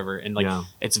start or whatever. And Yeah.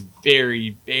 it's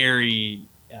very, very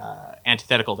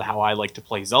antithetical to how I like to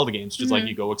play Zelda games. Just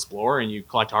you go explore and you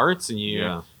collect hearts and you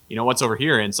know what's over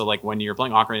here. And so when you're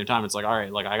playing Ocarina of Time, it's all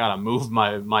right, I gotta move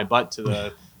my butt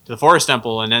to the forest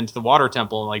temple and then to the water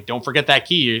temple, and don't forget that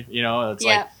key. It's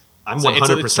Yeah. I'm So it's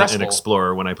 100% an stressful.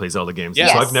 explorer when I play Zelda games.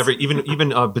 Yes. So I've never even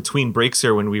between breaks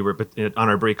here when we were on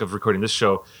our break of recording this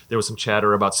show, there was some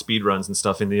chatter about speed runs and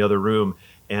stuff in the other room,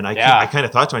 and I kind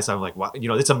of thought to myself wow,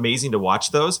 it's amazing to watch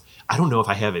those. I don't know if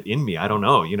I have it in me. I don't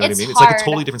know. You know what I It's mean? It's like a hard.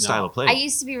 totally different style of play. I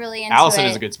used to be really into Allison it.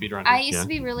 is a good speedrunner. I used Yeah. to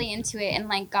be really into it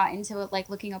and got into it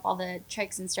looking up all the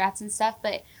tricks and strats and stuff,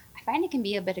 but I find it can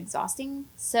be a bit exhausting.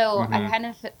 So I've kind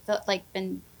of felt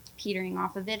been petering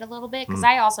off of it a little bit because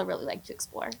I also really like to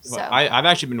explore. So Well, I've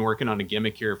actually been working on a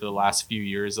gimmick here for the last few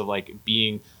years of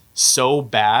being so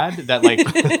bad that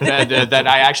that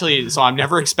I actually, so I'm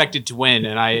never expected to win,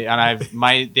 and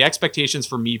the expectations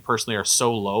for me personally are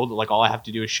so low that all I have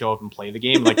to do is show up and play the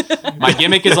game. My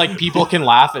gimmick is people can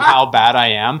laugh at how bad I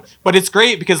am, but it's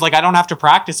great because I don't have to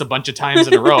practice a bunch of times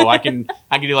in a row. I can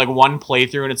do one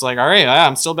playthrough and it's all right,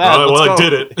 I'm still bad. Oh, Let's well, go. I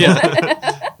did it.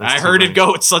 Yeah. I too heard funny. it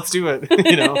goats. Let's do it.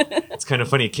 It's kind of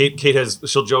funny. Kate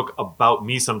she'll joke about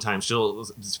me sometimes. She'll,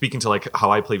 speaking to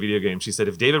how I play video games, she said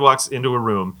if David walks into a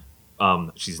room,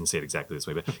 she didn't say it exactly this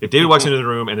way, but if David walks into the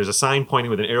room and there's a sign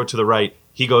pointing with an arrow to the right,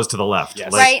 he goes to the left.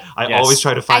 Yes. Right. I Yes. always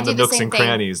try to find do the the nooks same and thing.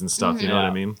 crannies and stuff. You know what I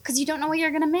Yeah. mean? because you don't know what you're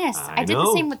gonna miss. I I did know.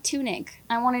 the same with Tunic.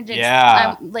 I wanted to.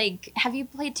 Yeah. Have you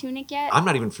played Tunic yet? I'm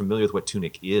not even familiar with what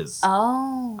Tunic is.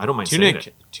 Oh. I don't mind saying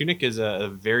it. Tunic is a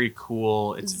very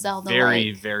cool. It's Zelda-like.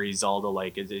 very very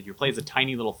Zelda-like. You play as a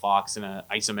tiny little fox in an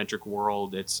isometric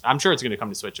world. I'm sure it's going to come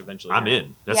to Switch eventually. I'm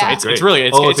in. That Yeah. sounds It's great. really-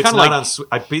 it's- if it's it's kinda not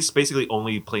like- on. I basically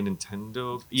only play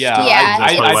Nintendo. Yeah, stuff. Yeah, That's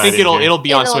probably I why think didn't hear. it'll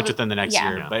be on It'll- Switch within the next yeah.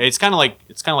 year. Yeah. But it's kind of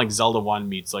like Zelda 1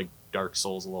 meets Dark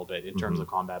Souls a little bit in terms of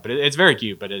combat. But it's very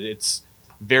cute. But it's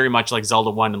very much like Zelda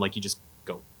 1, and you just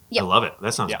go. Yep. I love it.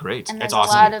 That sounds Yeah. great. And there's It's a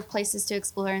awesome. lot of places to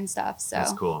explore and stuff. So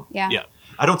That's cool. Yeah. Yeah.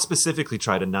 I don't specifically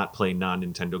try to not play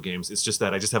non-Nintendo games. It's just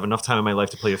that I just have enough time in my life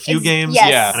to play a few games. Yes.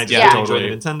 Yeah. And I just Yeah. enjoy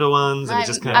Totally. the Nintendo ones, and it's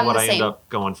just kind of I'm what the I end same. up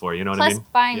going for. You know what Plus, I mean?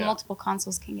 buying Yeah. multiple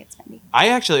consoles can get spendy. I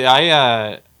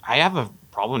have a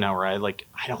problem now where I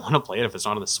don't want to play it if it's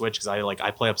not on the Switch because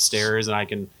I play upstairs and I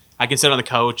can sit on the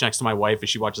couch next to my wife if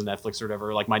she watches Netflix or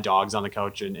whatever. Like my dog's on the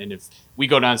couch and if we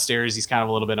go downstairs, he's kind of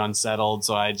a little bit unsettled.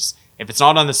 So if it's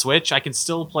not on the Switch, I can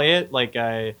still play it. Like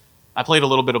I played a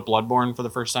little bit of Bloodborne for the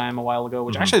first time a while ago,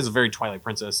 which actually is very Twilight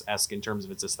Princess-esque in terms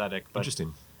of its aesthetic. But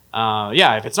Interesting.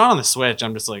 yeah, if it's not on the Switch,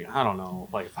 I'm just like, I don't know,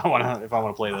 like if I want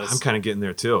to play this. I'm kind of getting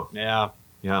there too. Yeah.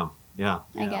 Yeah.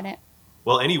 I get it.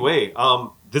 Well, anyway,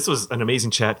 this was an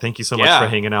amazing chat. Thank you so much Yeah. for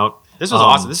hanging out. This was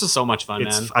awesome. This was so much fun,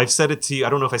 man. I've said it to you. I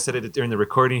don't know if I said it during the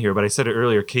recording here, but I said it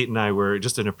earlier. Kate and I were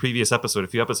just in a previous episode, a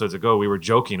few episodes ago, we were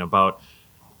joking about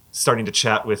starting to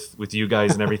chat with you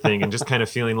guys and everything, and just kind of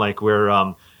feeling like we're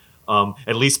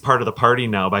at least part of the party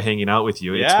now by hanging out with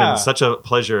you. It's Yeah. been such a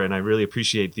pleasure, and I really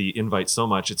appreciate the invite so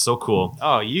much. It's so cool.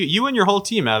 Oh, you and your whole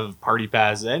team have party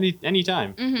pass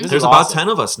anytime. This There's is about awesome. 10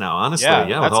 of us now, honestly. Yeah,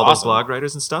 Yeah, with that's all awesome. those blog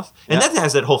writers and stuff. And Yeah. that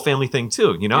has that whole family thing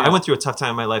too. You know, Yeah. I went through a tough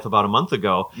time in my life about a month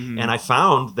ago, and I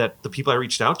found that the people I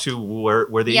reached out to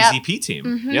were the Yep. AZP team.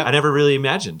 Mhm. Yeah. I never really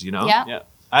imagined, you know? Yeah.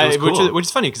 Yeah, was cool. which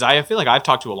is funny because I feel like I've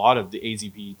talked to a lot of the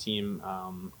AZP team,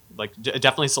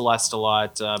 definitely Celeste a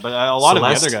lot, but a lot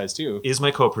Celeste of the other guys too. Is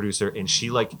my co-producer, and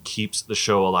she keeps the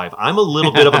show alive. I'm a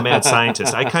little bit of a mad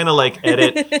scientist. I kind of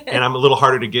edit, and I'm a little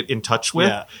harder to get in touch with.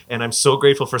 Yeah. And I'm so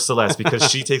grateful for Celeste because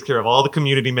she takes care of all the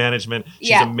community management. She's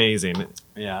Yeah. amazing.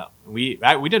 Yeah, we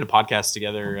did a podcast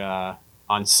together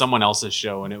on someone else's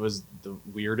show, and it was the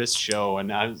weirdest show.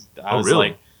 And I was really?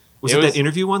 like, Was it that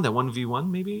interview one, that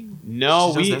 1v1 maybe?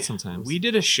 No, She does that sometimes. we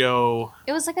did a show.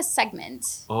 It was like a segment.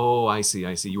 Oh, I see.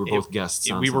 You were both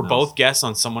guests. on We were something both else. guests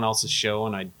on someone else's show,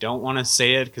 and I don't want to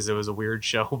say it because it was a weird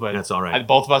show. But That's all right.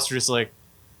 both of us were just like,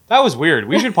 that was weird.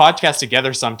 We should podcast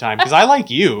together sometime because I like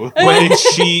you. When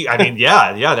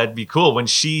yeah, that'd be cool. When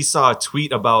she saw a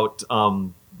tweet about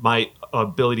my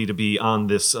ability to be on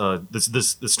this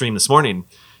stream this morning,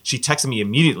 she texted me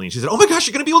immediately. She said, "Oh my gosh,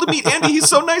 you're gonna be able to meet Andy. He's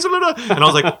so nice." And I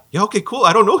was like, "Yeah, okay, cool.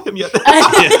 I don't know him yet."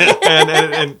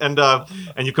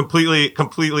 and you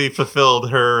completely fulfilled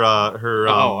her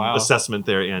wow. assessment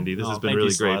there, Andy. This has been thank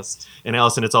really you, great. Celeste. And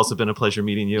Allison, it's also been a pleasure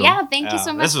meeting you. Yeah, thank you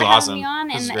so Yeah, much this for was having awesome. me on,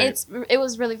 This is and great. it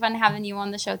was really fun having you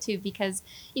on the show too because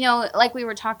like we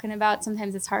were talking about,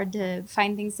 sometimes it's hard to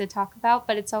find things to talk about,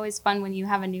 but it's always fun when you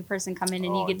have a new person come in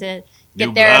and you get to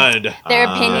New get their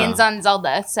blood. opinions on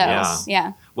Zelda. So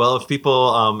yeah. Well, if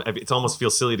people, it almost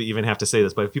feels silly to even have to say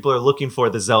this, but if people are looking for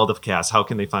the Zelda cast, how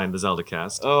can they find the Zelda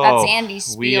cast? Oh, That's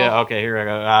Andy's We spiel. okay, here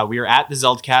I go. We are at the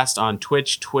Zeldcast on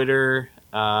Twitch, Twitter.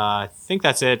 I think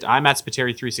that's it. I'm at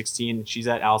Spiteri316. She's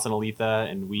at Allison Aletha,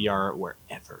 and we are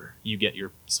wherever you get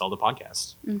your Zelda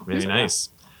podcast. Very nice.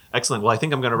 Excellent. Well, I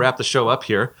think I'm going to wrap the show up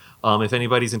here. If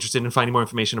anybody's interested in finding more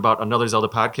information about another Zelda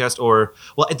podcast,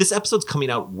 this episode's coming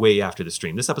out way after the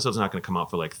stream. This episode's not going to come out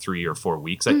for like 3 or 4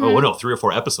 weeks. 3 or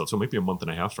 4 episodes. So maybe a month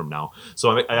and a half from now.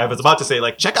 So I was about to say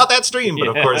check out that stream, but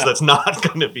of course that's not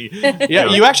going to be. Yeah,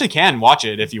 you actually can watch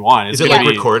it if you want. Is it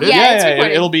recorded? Yeah, it's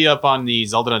recorded. It'll be up on the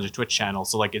Zelda Dungeon Twitch channel.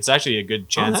 So it's actually a good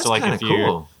chance that's to kinda if you.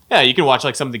 cool. Yeah, you can watch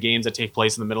some of the games that take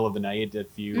place in the middle of the night if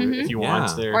you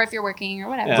want. There. Or if you're working or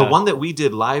whatever. Yeah. The one that we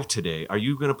did live today, are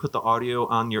you going to put the audio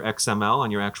on your XML,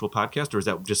 on your actual podcast, or is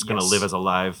that just going to Yes. live as a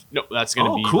live? No, that's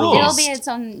going to be cool. It'll released. be its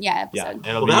own episode. Yeah, Well,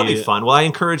 it'll that'll be fun. Well, I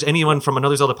encourage anyone from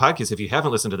another Zelda podcast, if you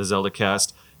haven't listened to the Zelda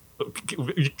cast,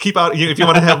 keep out. If you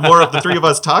want to have more of the three of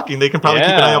us talking, they can probably keep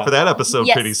an eye out for that episode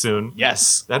Yes. pretty soon.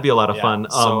 Yes. That'd be a lot of Yeah, fun.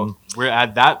 So we're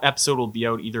at that episode will be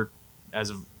out either as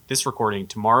of this recording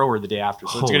tomorrow or the day after.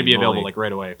 So it's going to be Holy available moly.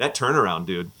 right away. That turnaround,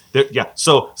 dude.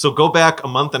 So go back a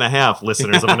month and a half,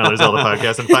 listeners of another Zelda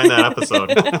podcast, and find that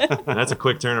episode. That's a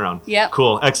quick turnaround. Yep.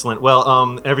 Cool. Excellent.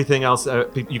 Well, everything else,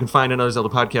 you can find Another Zelda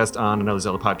Podcast on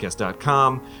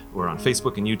anotherzeldapodcast.com. We're on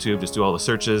Facebook and YouTube. Just do all the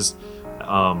searches.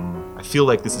 I feel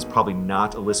like this is probably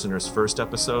not a listener's first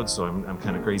episode, so I'm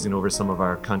kind of grazing over some of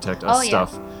our contact us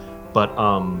stuff. But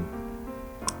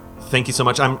thank you so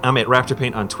much. I'm at Raptor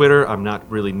Paint on Twitter. I'm not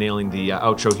really nailing the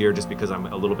outro here just because I'm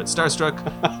a little bit starstruck.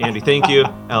 Andy, thank you.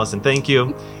 Allison, thank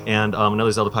you. And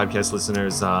Another Zelda Podcast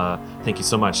listeners, thank you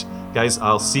so much, guys.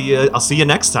 I'll see you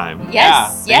next time.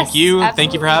 Yes. Yeah, thank you. Absolutely.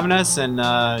 Thank you for having us. And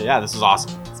this was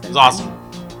awesome. It was awesome.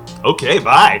 Okay,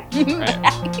 bye.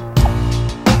 Right.